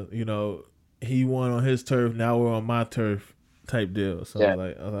that he won on his turf. Now we're on my turf, type deal. So Yeah. I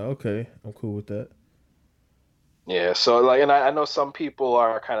was like, okay, I'm cool with that. Yeah, so like, and I know some people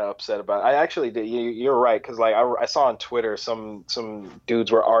are kind of upset about it. I actually did. You're right, because like I saw on Twitter some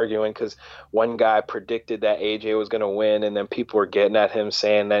dudes were arguing because one guy predicted that AJ was going to win, and then people were getting at him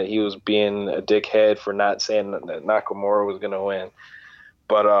saying that he was being a dickhead for not saying that Nakamura was going to win.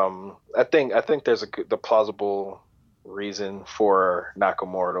 But I think there's the plausible reason for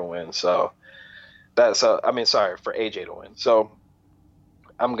Nakamura to win. So sorry, for AJ to win. So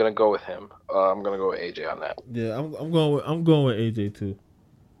I'm gonna go with him. I'm gonna go with AJ on that. Yeah, I'm going with AJ too.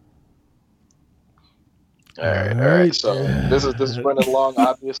 All right. So this is running long.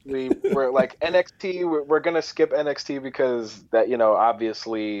 Obviously, we're like NXT. We're gonna skip NXT because that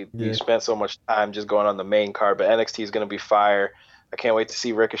obviously you spent so much time just going on the main card. But NXT is gonna be fire. I can't wait to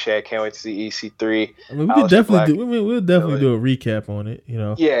see Ricochet. I can't wait to see EC3. I mean, we'll definitely do a recap on it.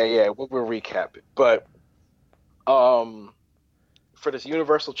 Yeah. We'll recap it. But for this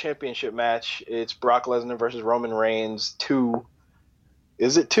Universal Championship match, it's Brock Lesnar versus Roman Reigns 2.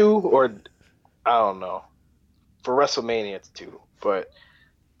 Is it 2 or I don't know. For WrestleMania, it's 2. But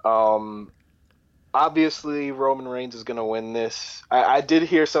obviously, Roman Reigns is going to win this. I did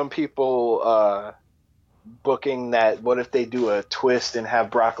hear some people booking that what if they do a twist and have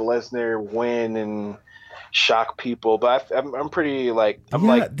Brock Lesnar win and shock people. But I'm pretty like... Do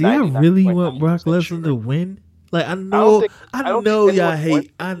y'all really want Brock Lesnar to win? Like, I know y'all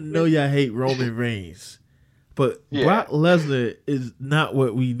hate Roman Reigns, but Brock Lesnar is not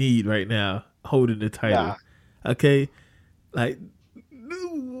what we need right now holding the title. Nah. Okay, like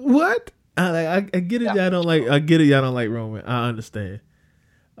what? I get it. Y'all don't like. I get it. Y'all don't like Roman. I understand.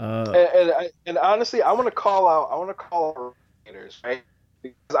 And honestly, I want to call out haters, right?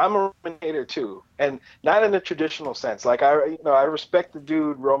 Because I'm a Roman hater too, and not in the traditional sense. Like I respect the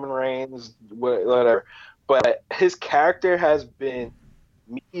dude Roman Reigns, whatever. But his character has been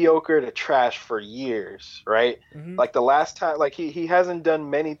mediocre to trash for years, right? Mm-hmm. Like the last time, like he hasn't done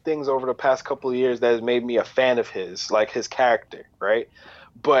many things over the past couple of years that has made me a fan of his, like his character, right?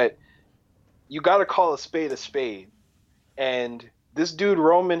 But you got to call a spade, and this dude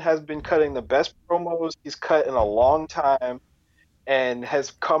Roman has been cutting the best promos he's cut in a long time, and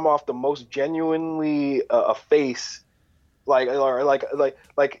has come off the most genuinely a face, like.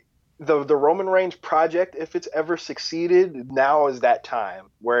 The Roman Reigns project, if it's ever succeeded, now is that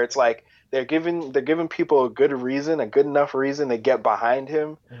time where it's like they're giving people a good enough reason to get behind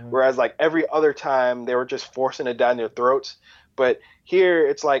him. Mm-hmm. Whereas like every other time they were just forcing it down their throats. But here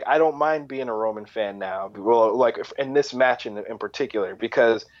it's like I don't mind being a Roman fan now. Well, like in this match in particular,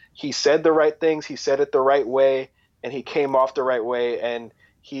 because he said the right things, he said it the right way, and he came off the right way, and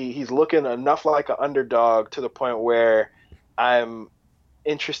he's looking enough like an underdog to the point where I'm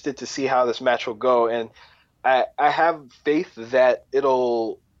interested to see how this match will go, and I have faith that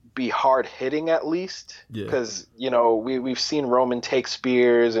it'll be hard hitting at least, because we've seen Roman take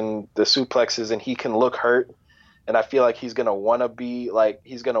spears and the suplexes and he can look hurt, and I feel like he's gonna want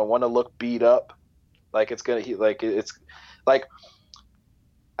to look beat up, like it's like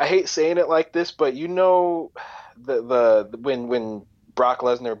I hate saying it like this, but the when Brock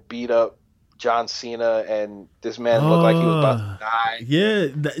Lesnar beat up John Cena, and this man looked like he was about to die. Yeah.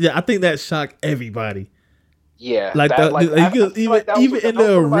 I think that shocked everybody. Yeah, Like that like you I could, feel like even in that was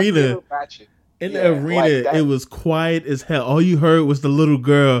the one of my arena, favorite matches. in the Yeah, arena, like that. it was quiet as hell. All you heard was the little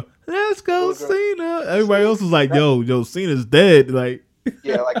girl. Let's go, Cena. Everybody else was like, "Yo, Cena's dead." Like,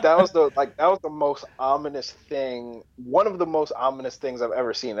 yeah, like that was the most ominous thing. One of the most ominous things I've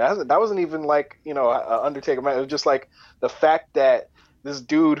ever seen. That wasn't even like Undertaker match. It was just like the fact that this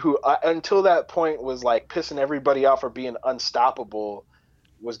dude who until that point was like pissing everybody off for being unstoppable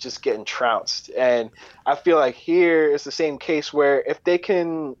was just getting trounced. And I feel like here it's the same case where if they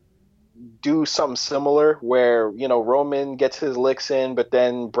can do something similar where Roman gets his licks in, but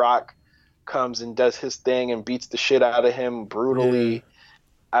then Brock comes and does his thing and beats the shit out of him brutally. Yeah.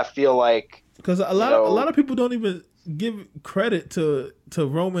 I feel like because a lot of people don't even give credit to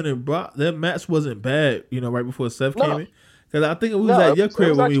Roman and Brock. That match wasn't bad, right before Seth came in. Because I think it was at your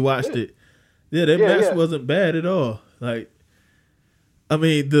crib when we watched it. Yeah, that match wasn't bad at all. Like, I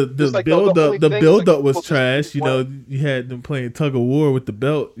mean, the build up was trash. You had them playing tug of war with the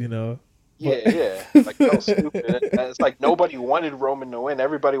belt. Yeah. Like that was stupid. And it's like nobody wanted Roman to win.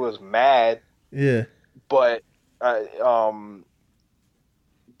 Everybody was mad. Yeah. But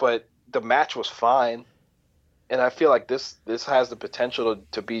the match was fine, and I feel like this has the potential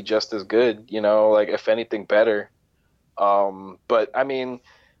to be just as good. Like if anything better. But I mean,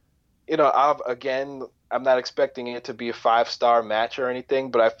 I'm not expecting it to be a 5-star match or anything,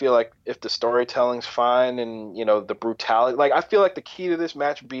 but I feel like if the storytelling's fine and, the brutality, like I feel like the key to this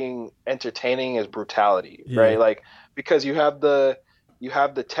match being entertaining is brutality, right? Like, because you have the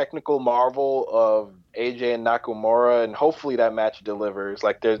technical marvel of AJ and Nakamura, and hopefully that match delivers.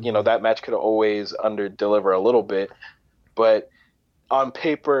 Like there's, that match could always under deliver a little bit, but on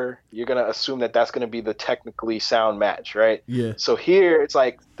paper, you're going to assume that that's going to be the technically sound match, right? Yeah. So here, it's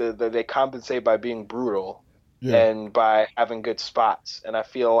like they compensate by being brutal and by having good spots. And I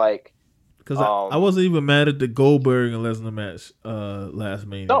feel like... Because I wasn't even mad at the Goldberg and Lesnar match last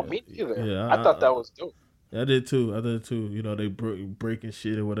Mania. No, me neither. Yeah, I thought that was dope. I did too. They breaking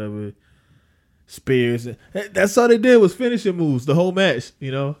shit or whatever. Spears. That's all they did was finishing moves the whole match,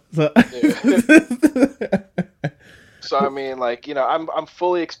 So... Yeah. So I mean, like, I'm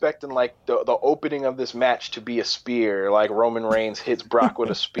fully expecting like the opening of this match to be a spear, like Roman Reigns hits Brock with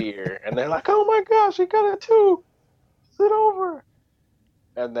a spear, and they're like, "Oh my gosh, he got it too! Sit over."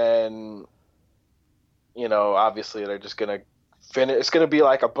 And then, obviously they're just gonna finish. It's gonna be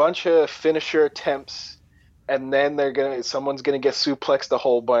like a bunch of finisher attempts, and then someone's gonna get suplexed a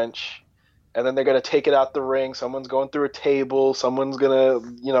whole bunch, and then they're gonna take it out the ring. Someone's going through a table. Someone's gonna,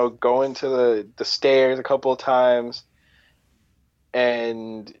 go into the stairs a couple of times.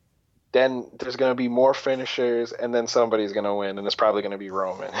 And then there's going to be more finishers, and then somebody's going to win, and it's probably going to be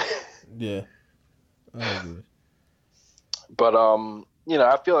Roman. Yeah. I agree. But,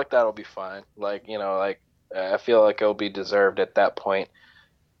 I feel like that'll be fine. Like, I feel like it'll be deserved at that point.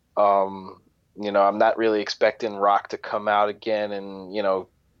 I'm not really expecting Rock to come out again and,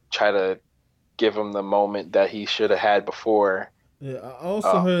 try to give him the moment that he should have had before. Yeah, I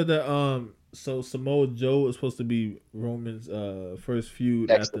also heard that, so Samoa Joe is supposed to be Roman's first feud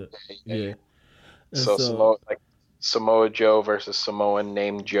after. Yeah. So Samoa Joe versus Samoan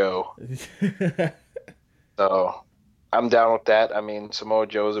named Joe. So I'm down with that. I mean, Samoa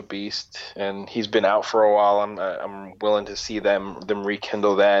Joe's a beast, and he's been out for a while. I'm willing to see them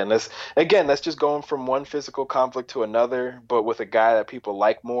rekindle that. And that's just going from one physical conflict to another, but with a guy that people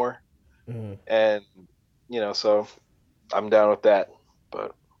like more. Mm. And so I'm down with that.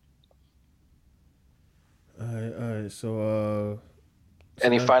 But. All right. So,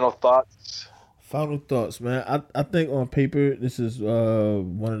 any final thoughts? Final thoughts, man. I think on paper this is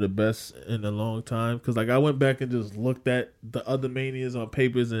one of the best in a long time, because like I went back and just looked at the other Manias on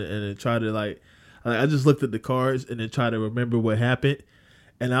papers and tried to I just looked at the cards and then tried to remember what happened,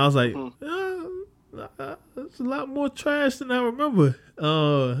 and I was like, it's a lot more trash than I remember.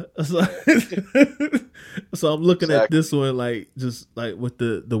 So I'm looking at this one just with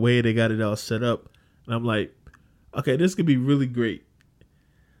the way they got it all set up. And I'm like, okay, this could be really great,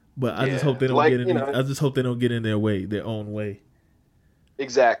 but I just hope they don't get in. I just hope they don't get in their own way.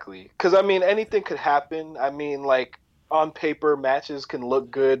 Exactly, because I mean, anything could happen. I mean, like on paper, matches can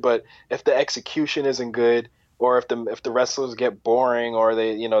look good, but if the execution isn't good, or if the wrestlers get boring, or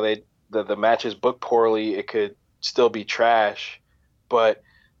the matches book poorly, it could still be trash. But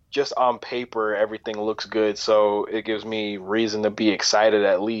just on paper, everything looks good, so it gives me reason to be excited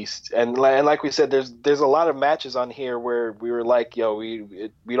at least. And like we said, there's a lot of matches on here where we were like, yo, we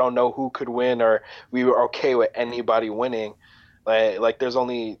don't know who could win, or we were okay with anybody winning. Like there's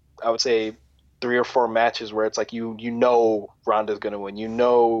only, I would say, 3 or 4 matches where it's like you know Ronda's gonna win, you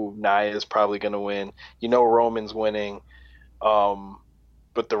know Nia's probably gonna win, you know Roman's winning,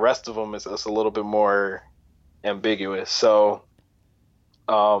 but the rest of them is a little bit more ambiguous. So,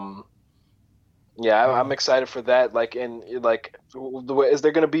 yeah, I'm excited for that. Like, and like, is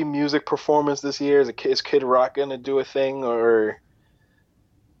there gonna be music performance this year? Is Kid Rock gonna do a thing, or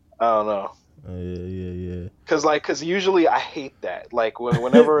I don't know. Yeah. Cause usually I hate that. Like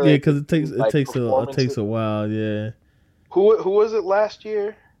whenever yeah, because it like, takes a while. Yeah. Who was it last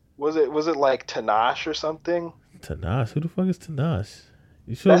year? Was it like Tanash or something? Tanash, who the fuck is Tanash?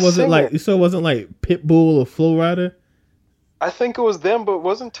 You sure That it wasn't like Pitbull or Flow Rider? I think it was them, but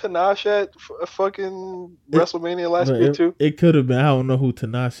wasn't Tanash at fucking WrestleMania last year too? It could have been. I don't know who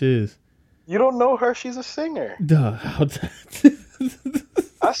Tanash is. You don't know her? She's a singer. Duh,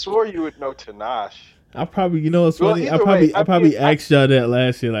 I swore you would know Tanash. I probably, it's funny. Well, I probably asked y'all that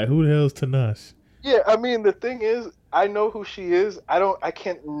last year. Like, who the hell is Tanash? Yeah, I mean, the thing is, I know who she is. I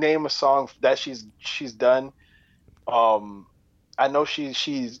can't name a song that she's done. I know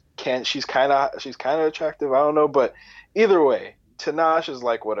she's kind of attractive. I don't know, but either way, Tanash is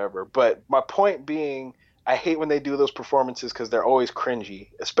like whatever. But my point being, I hate when they do those performances because they're always cringy,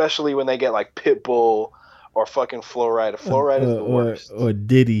 especially when they get like Pitbull or fucking Flow Rida. Flow Rida is the worst. Or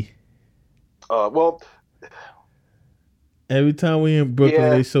Diddy. Well, every time we in Brooklyn,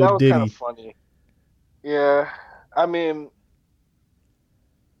 they show that was Diddy. Kind of funny. Yeah, I mean,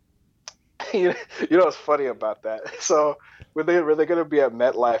 you know what's funny about that? So were they gonna be at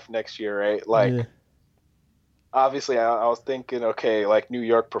MetLife next year, right? Like, yeah. Obviously, I was thinking, okay, like New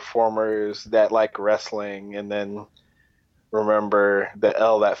York performers that like wrestling, and then remember the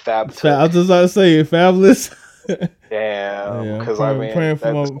L that Fab took. I was just about to say, Fabulous. Damn, because I mean, praying for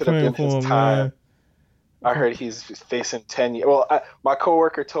him, man. I heard he's facing 10 years. Well, my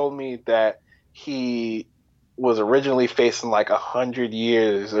coworker told me that he was originally facing like 100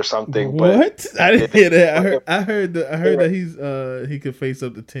 years or something. What? I didn't hear that. I heard that he could face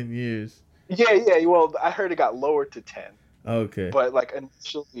up to 10 years. Yeah. Well, I heard it got lowered to 10. Okay. But like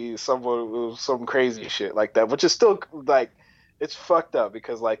initially, some crazy shit like that, which is still like. It's fucked up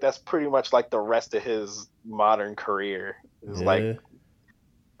because like that's pretty much like the rest of his modern career is like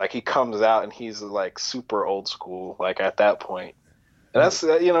he comes out and he's like super old school like at that point. And that's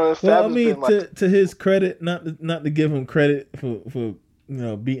well, I mean, to his credit, not to give him credit for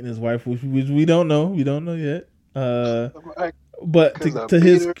beating his wife, which we don't know yet. But to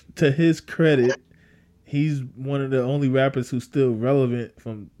his credit, he's one of the only rappers who's still relevant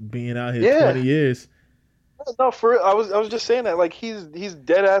from being out here 20 years. No, for real. I was just saying that like he's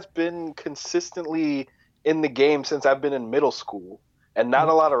dead ass been consistently in the game since I've been in middle school, and not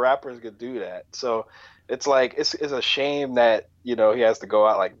a lot of rappers could do that. So it's like it's a shame that he has to go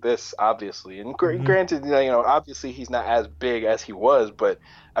out like this, obviously. And granted, obviously he's not as big as he was, but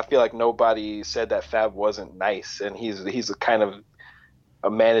I feel like nobody said that Fab wasn't nice, and he's a kind of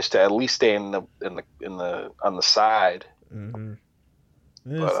managed to at least stay on the side. Mm-hmm.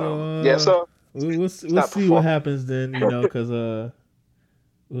 Yeah, so. We'll see what happens then, because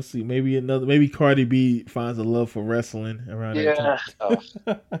we'll see. Maybe Cardi B finds a love for wrestling around that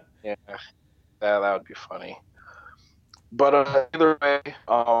time. Yeah, that would be funny. But either way,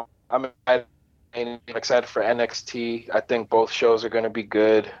 I'm excited for NXT. I think both shows are going to be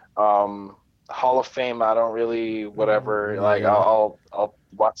good. Hall of Fame, I don't really whatever. Yeah. Like I'll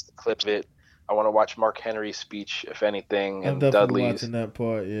watch the clip of it. I want to watch Mark Henry's speech, if anything, and Dudley's. Watching that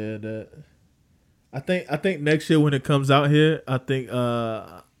part, yeah. That. I think next year when it comes out here, I think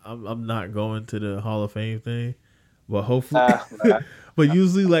I'm not going to the Hall of Fame thing, but hopefully. But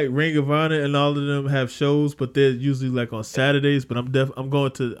usually like Ring of Honor and all of them have shows, but they're usually like on Saturdays. But I'm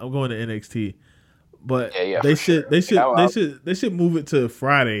going to NXT, but they should move it to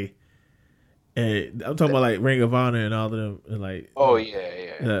Friday. And I'm talking about like Ring of Honor and all of them, and like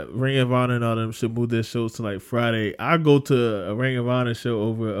Ring of Honor and all of them should move their shows to like Friday. I go to a Ring of Honor show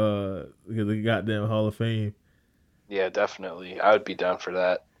over the goddamn Hall of Fame. Yeah, definitely. I would be down for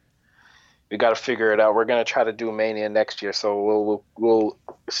that. We got to figure it out. We're gonna try to do Mania next year, so we'll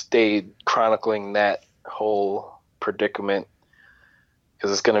stay chronicling that whole predicament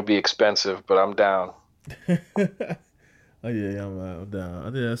because it's gonna be expensive. But I'm down. Oh yeah, I'm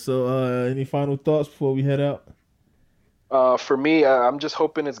down. Yeah. So, any final thoughts before we head out? For me, I'm just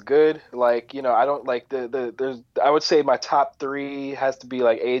hoping it's good. Like, I don't like there's. I would say my top 3 has to be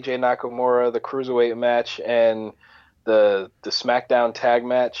like AJ Nakamura, the Cruiserweight match, and the SmackDown tag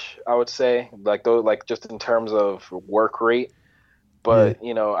match. I would say like just in terms of work rate. But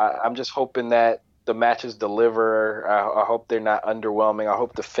I'm just hoping that the matches deliver. I hope they're not underwhelming. I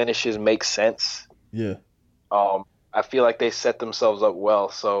hope the finishes make sense. Yeah. I feel like they set themselves up well.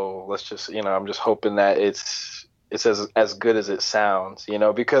 So let's just, I'm just hoping that it's as good as it sounds,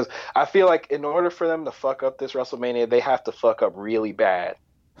 because I feel like in order for them to fuck up this WrestleMania, they have to fuck up really bad.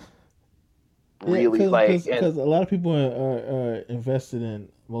 Really, because a lot of people are invested in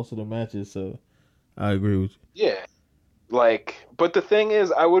most of the matches, so I agree with you. Yeah. But the thing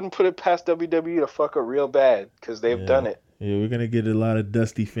is, I wouldn't put it past WWE to fuck up real bad because they've done it. Yeah, we're gonna get a lot of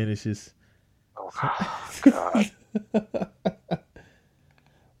dusty finishes. Oh God.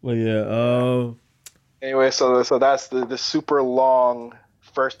 Well, yeah. Anyway, so that's the super long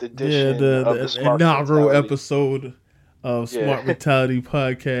first edition of the inaugural episode of Smart Mentality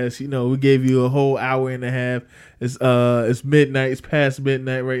Podcast. We gave you a whole hour and a half. It's midnight. It's past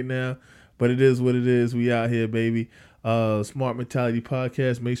midnight right now, but it is what it is. We out here, baby. Smart Mentality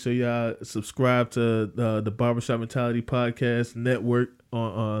Podcast. Make sure y'all subscribe to the Barbershop Mentality Podcast Network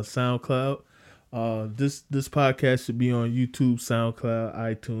on SoundCloud. This podcast should be on YouTube, SoundCloud,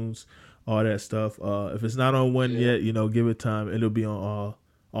 iTunes, all that stuff. If it's not on one yet, give it time. It'll be on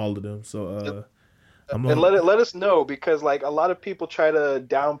all of them. So and let us know, because like a lot of people try to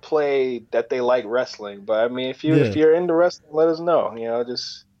downplay that they like wrestling, but I mean, if you're into wrestling, let us know.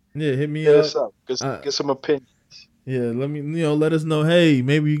 Just hit me up. Get some opinions. Yeah, let us know. Hey,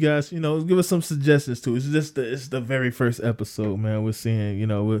 maybe you guys, give us some suggestions too. It's the very first episode, man. We're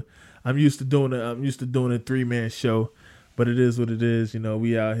seeing, I'm used to doing a 3-man show, but it is what it is.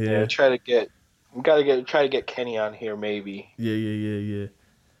 We out here. Yeah, try to get Kenny on here, maybe. Yeah.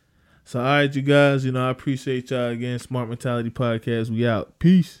 So, all right, you guys, I appreciate y'all again. Smart Mentality Podcast. We out.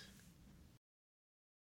 Peace.